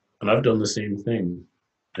 And I've done the same thing.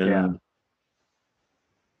 And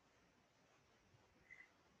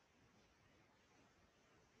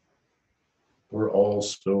we're all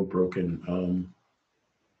so broken.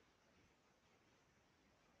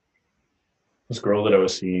 This girl that I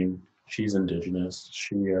was seeing, she's Indigenous.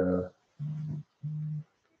 She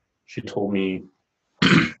told me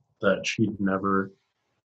that she'd never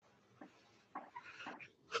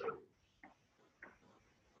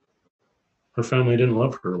her family didn't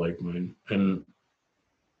love her like mine. And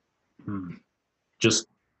just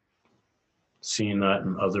seeing that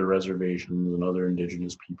in other reservations and other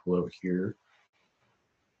Indigenous people out here,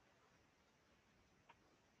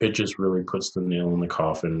 it just really puts the nail in the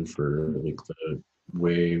coffin for like the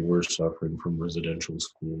way we're suffering from residential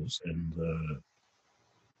schools and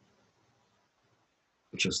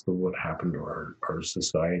just what happened to our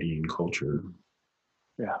society and culture.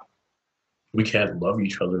 Yeah. We can't love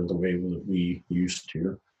each other the way that we used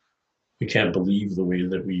to. We can't believe the way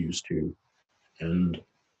that we used to. And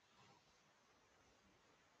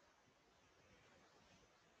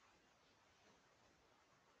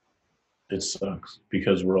it sucks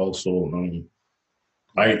because we're all so alone.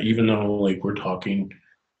 Even though like we're talking,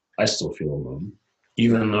 I still feel alone.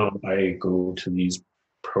 Even though I go to these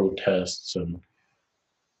protests and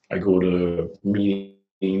I go to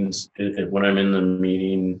meetings, when I'm in the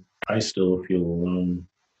meeting, I still feel alone.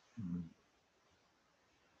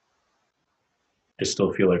 I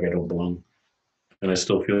still feel like I don't belong. And I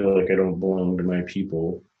still feel like I don't belong to my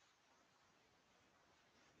people.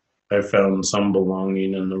 I've found some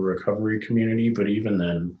belonging in the recovery community, but even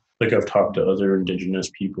then, like I've talked to other Indigenous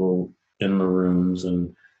people in the rooms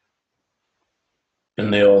and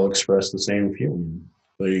they all express the same feeling.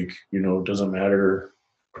 Like, it doesn't matter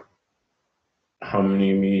how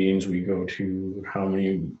many meetings we go to, how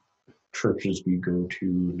many churches we go to,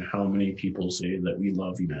 and how many people say that we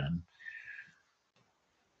love you, man.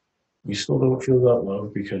 We still don't feel that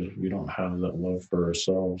love because we don't have that love for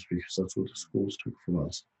ourselves, because that's what the schools took from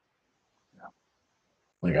us.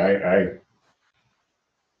 Like I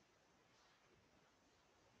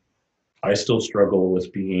still struggle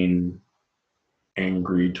with being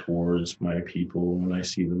angry towards my people when I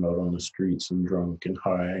see them out on the streets and drunk and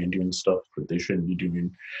high and doing stuff that they shouldn't be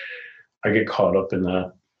doing. I get caught up in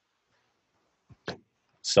that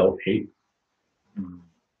self-hate.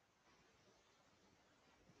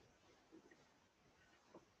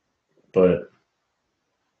 But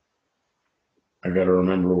I got to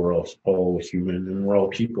remember we're all human and we're all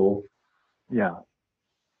people. Yeah.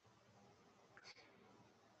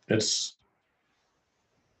 It's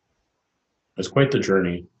quite the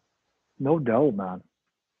journey. No doubt, man.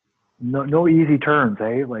 No easy turns,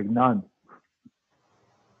 eh? Like none.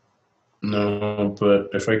 No, but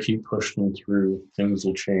if I keep pushing through, things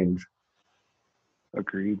will change.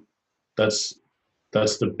 Agreed. That's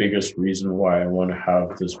the biggest reason why I want to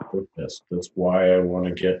have this protest. That's why I want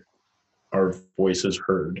to get our voices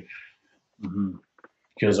heard.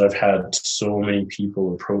 Because I've had so many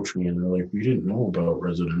people approach me and they're like, we didn't know about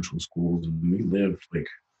residential schools and we lived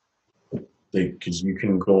because you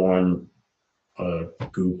can go on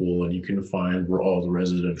Google and you can find where all the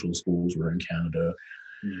residential schools were in Canada.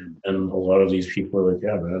 And a lot of these people are like,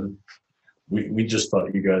 yeah, man, we just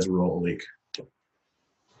thought you guys were all like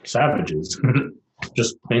savages.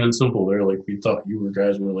 Just plain and simple. They're like, we thought you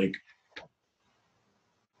guys were like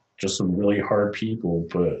just some really hard people,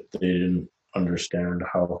 but they didn't understand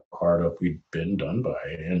how hard up we'd been done by.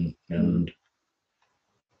 And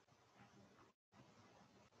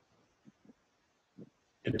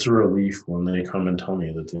it's a relief when they come and tell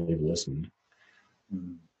me that they've listened.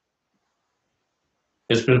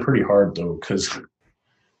 It's been pretty hard though, because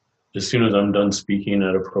as soon as I'm done speaking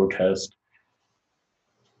at a protest,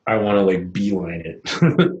 I want to like beeline it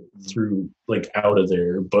through, like out of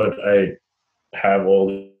there, but I have all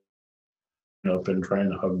the up and trying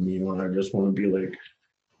to hug me when I just want to be like,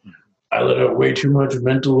 I let out way too much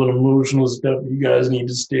mental and emotional stuff. You guys need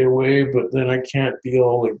to stay away, but then I can't be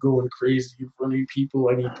all like going crazy in front of people.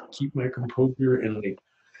 I need to keep my composure and like,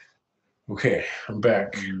 okay, I'm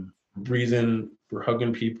back. Breathe in. We're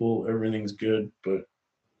hugging people. Everything's good, but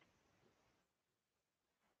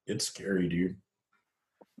it's scary, dude.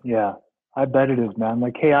 Yeah, I bet it is, man.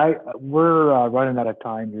 Like, hey, we're running out of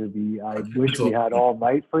time here. I wish we had all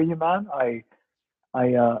night for you, man. I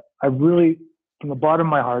really, from the bottom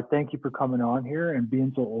of my heart, thank you for coming on here and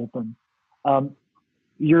being so open.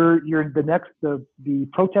 You're the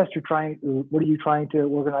protest you're trying. What are you trying to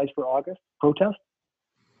organize for August? Protest?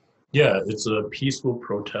 Yeah, it's a peaceful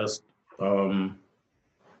protest.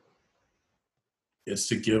 It's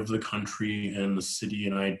to give the country and the city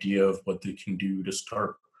an idea of what they can do to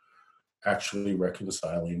start actually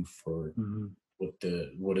reconciling for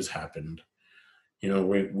what has happened. You know,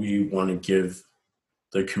 we want to give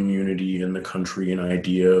the community and the country an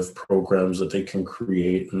idea of programs that they can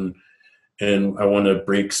create, and I want to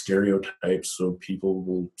break stereotypes so people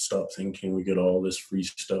will stop thinking we get all this free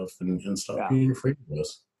stuff and stop being afraid of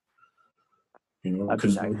us. You know,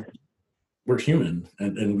 because we're human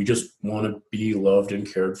and we just want to be loved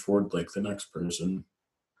and cared for like the next person.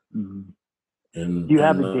 And do you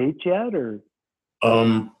have a date yet, or?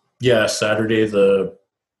 Yeah, Saturday the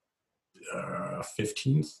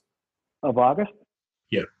 15th of August.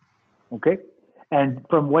 Yeah. Okay. And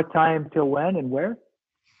from what time till when and where?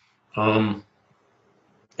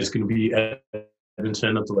 It's going to be at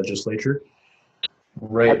Edmonton at the legislature.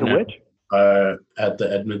 Right at the now, which? At the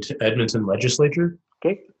Edmonton legislature.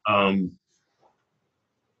 Okay.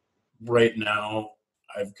 Right now,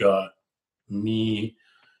 I've got me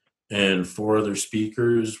and 4 other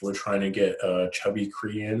speakers. We're trying to get Chubby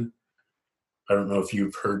Cree in. I don't know if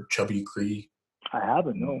you've heard Chubby Cree. I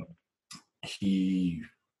haven't, no. He,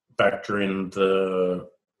 back during the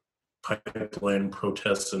pipeline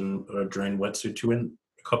protests and during Wet'suwet'en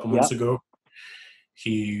a couple months ago,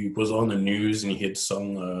 he was on the news and he had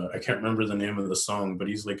sung, I can't remember the name of the song, but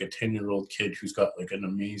he's like a 10-year-old kid who's got like an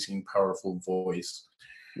amazing, powerful voice.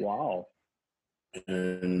 Wow.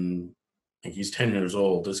 And he's 10 years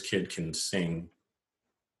old. This kid can sing.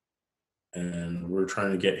 And we're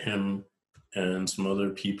trying to get him and some other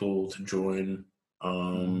people to join.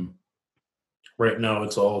 Right now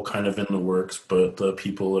it's all kind of in the works, but the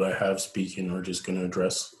people that I have speaking are just going to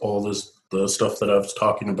address all the stuff that I was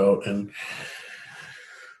talking about. And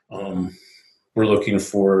we're looking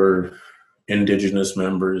for Indigenous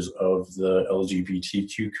members of the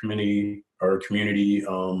LGBTQ community,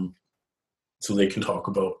 so they can talk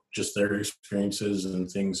about just their experiences and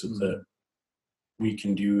things that we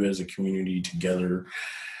can do as a community together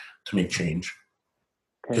to make change.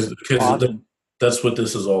 Because awesome. That's what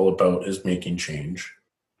this is all about, is making change.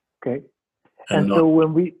 Okay. And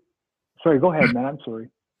so sorry, go ahead, man. I'm sorry.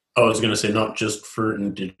 I was going to say not just for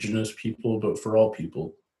Indigenous people, but for all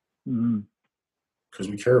people. Because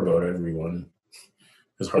we care about everyone.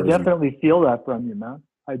 I definitely feel that from you, man.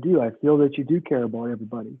 I do. I feel that you do care about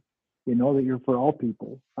everybody. You know, that you're for all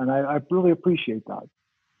people. And I really appreciate that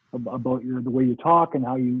about the way you talk and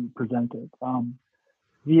how you present it.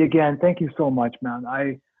 V, again, thank you so much, man.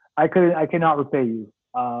 I cannot repay you.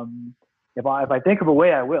 If I think of a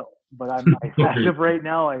way, I will. But as of right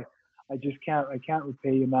now, I can't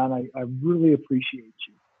repay you, man. I really appreciate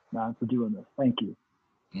you, man, for doing this. Thank you.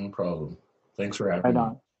 No problem. Thanks for having me.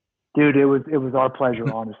 Dude, it was our pleasure,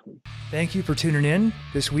 honestly. Thank you for tuning in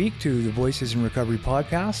this week to the Voices in Recovery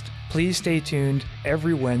podcast. Please stay tuned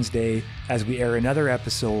every Wednesday as we air another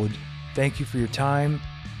episode. Thank you for your time.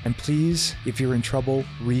 And please, if you're in trouble,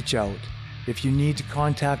 reach out. If you need to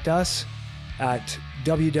contact us at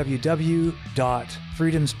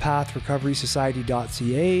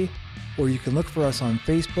www.freedomspathrecoverysociety.ca, or you can look for us on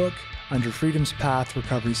Facebook under Freedom's Path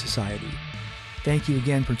Recovery Society. Thank you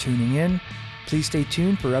again for tuning in. Please stay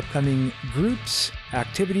tuned for upcoming groups,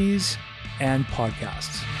 activities, and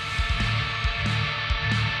podcasts.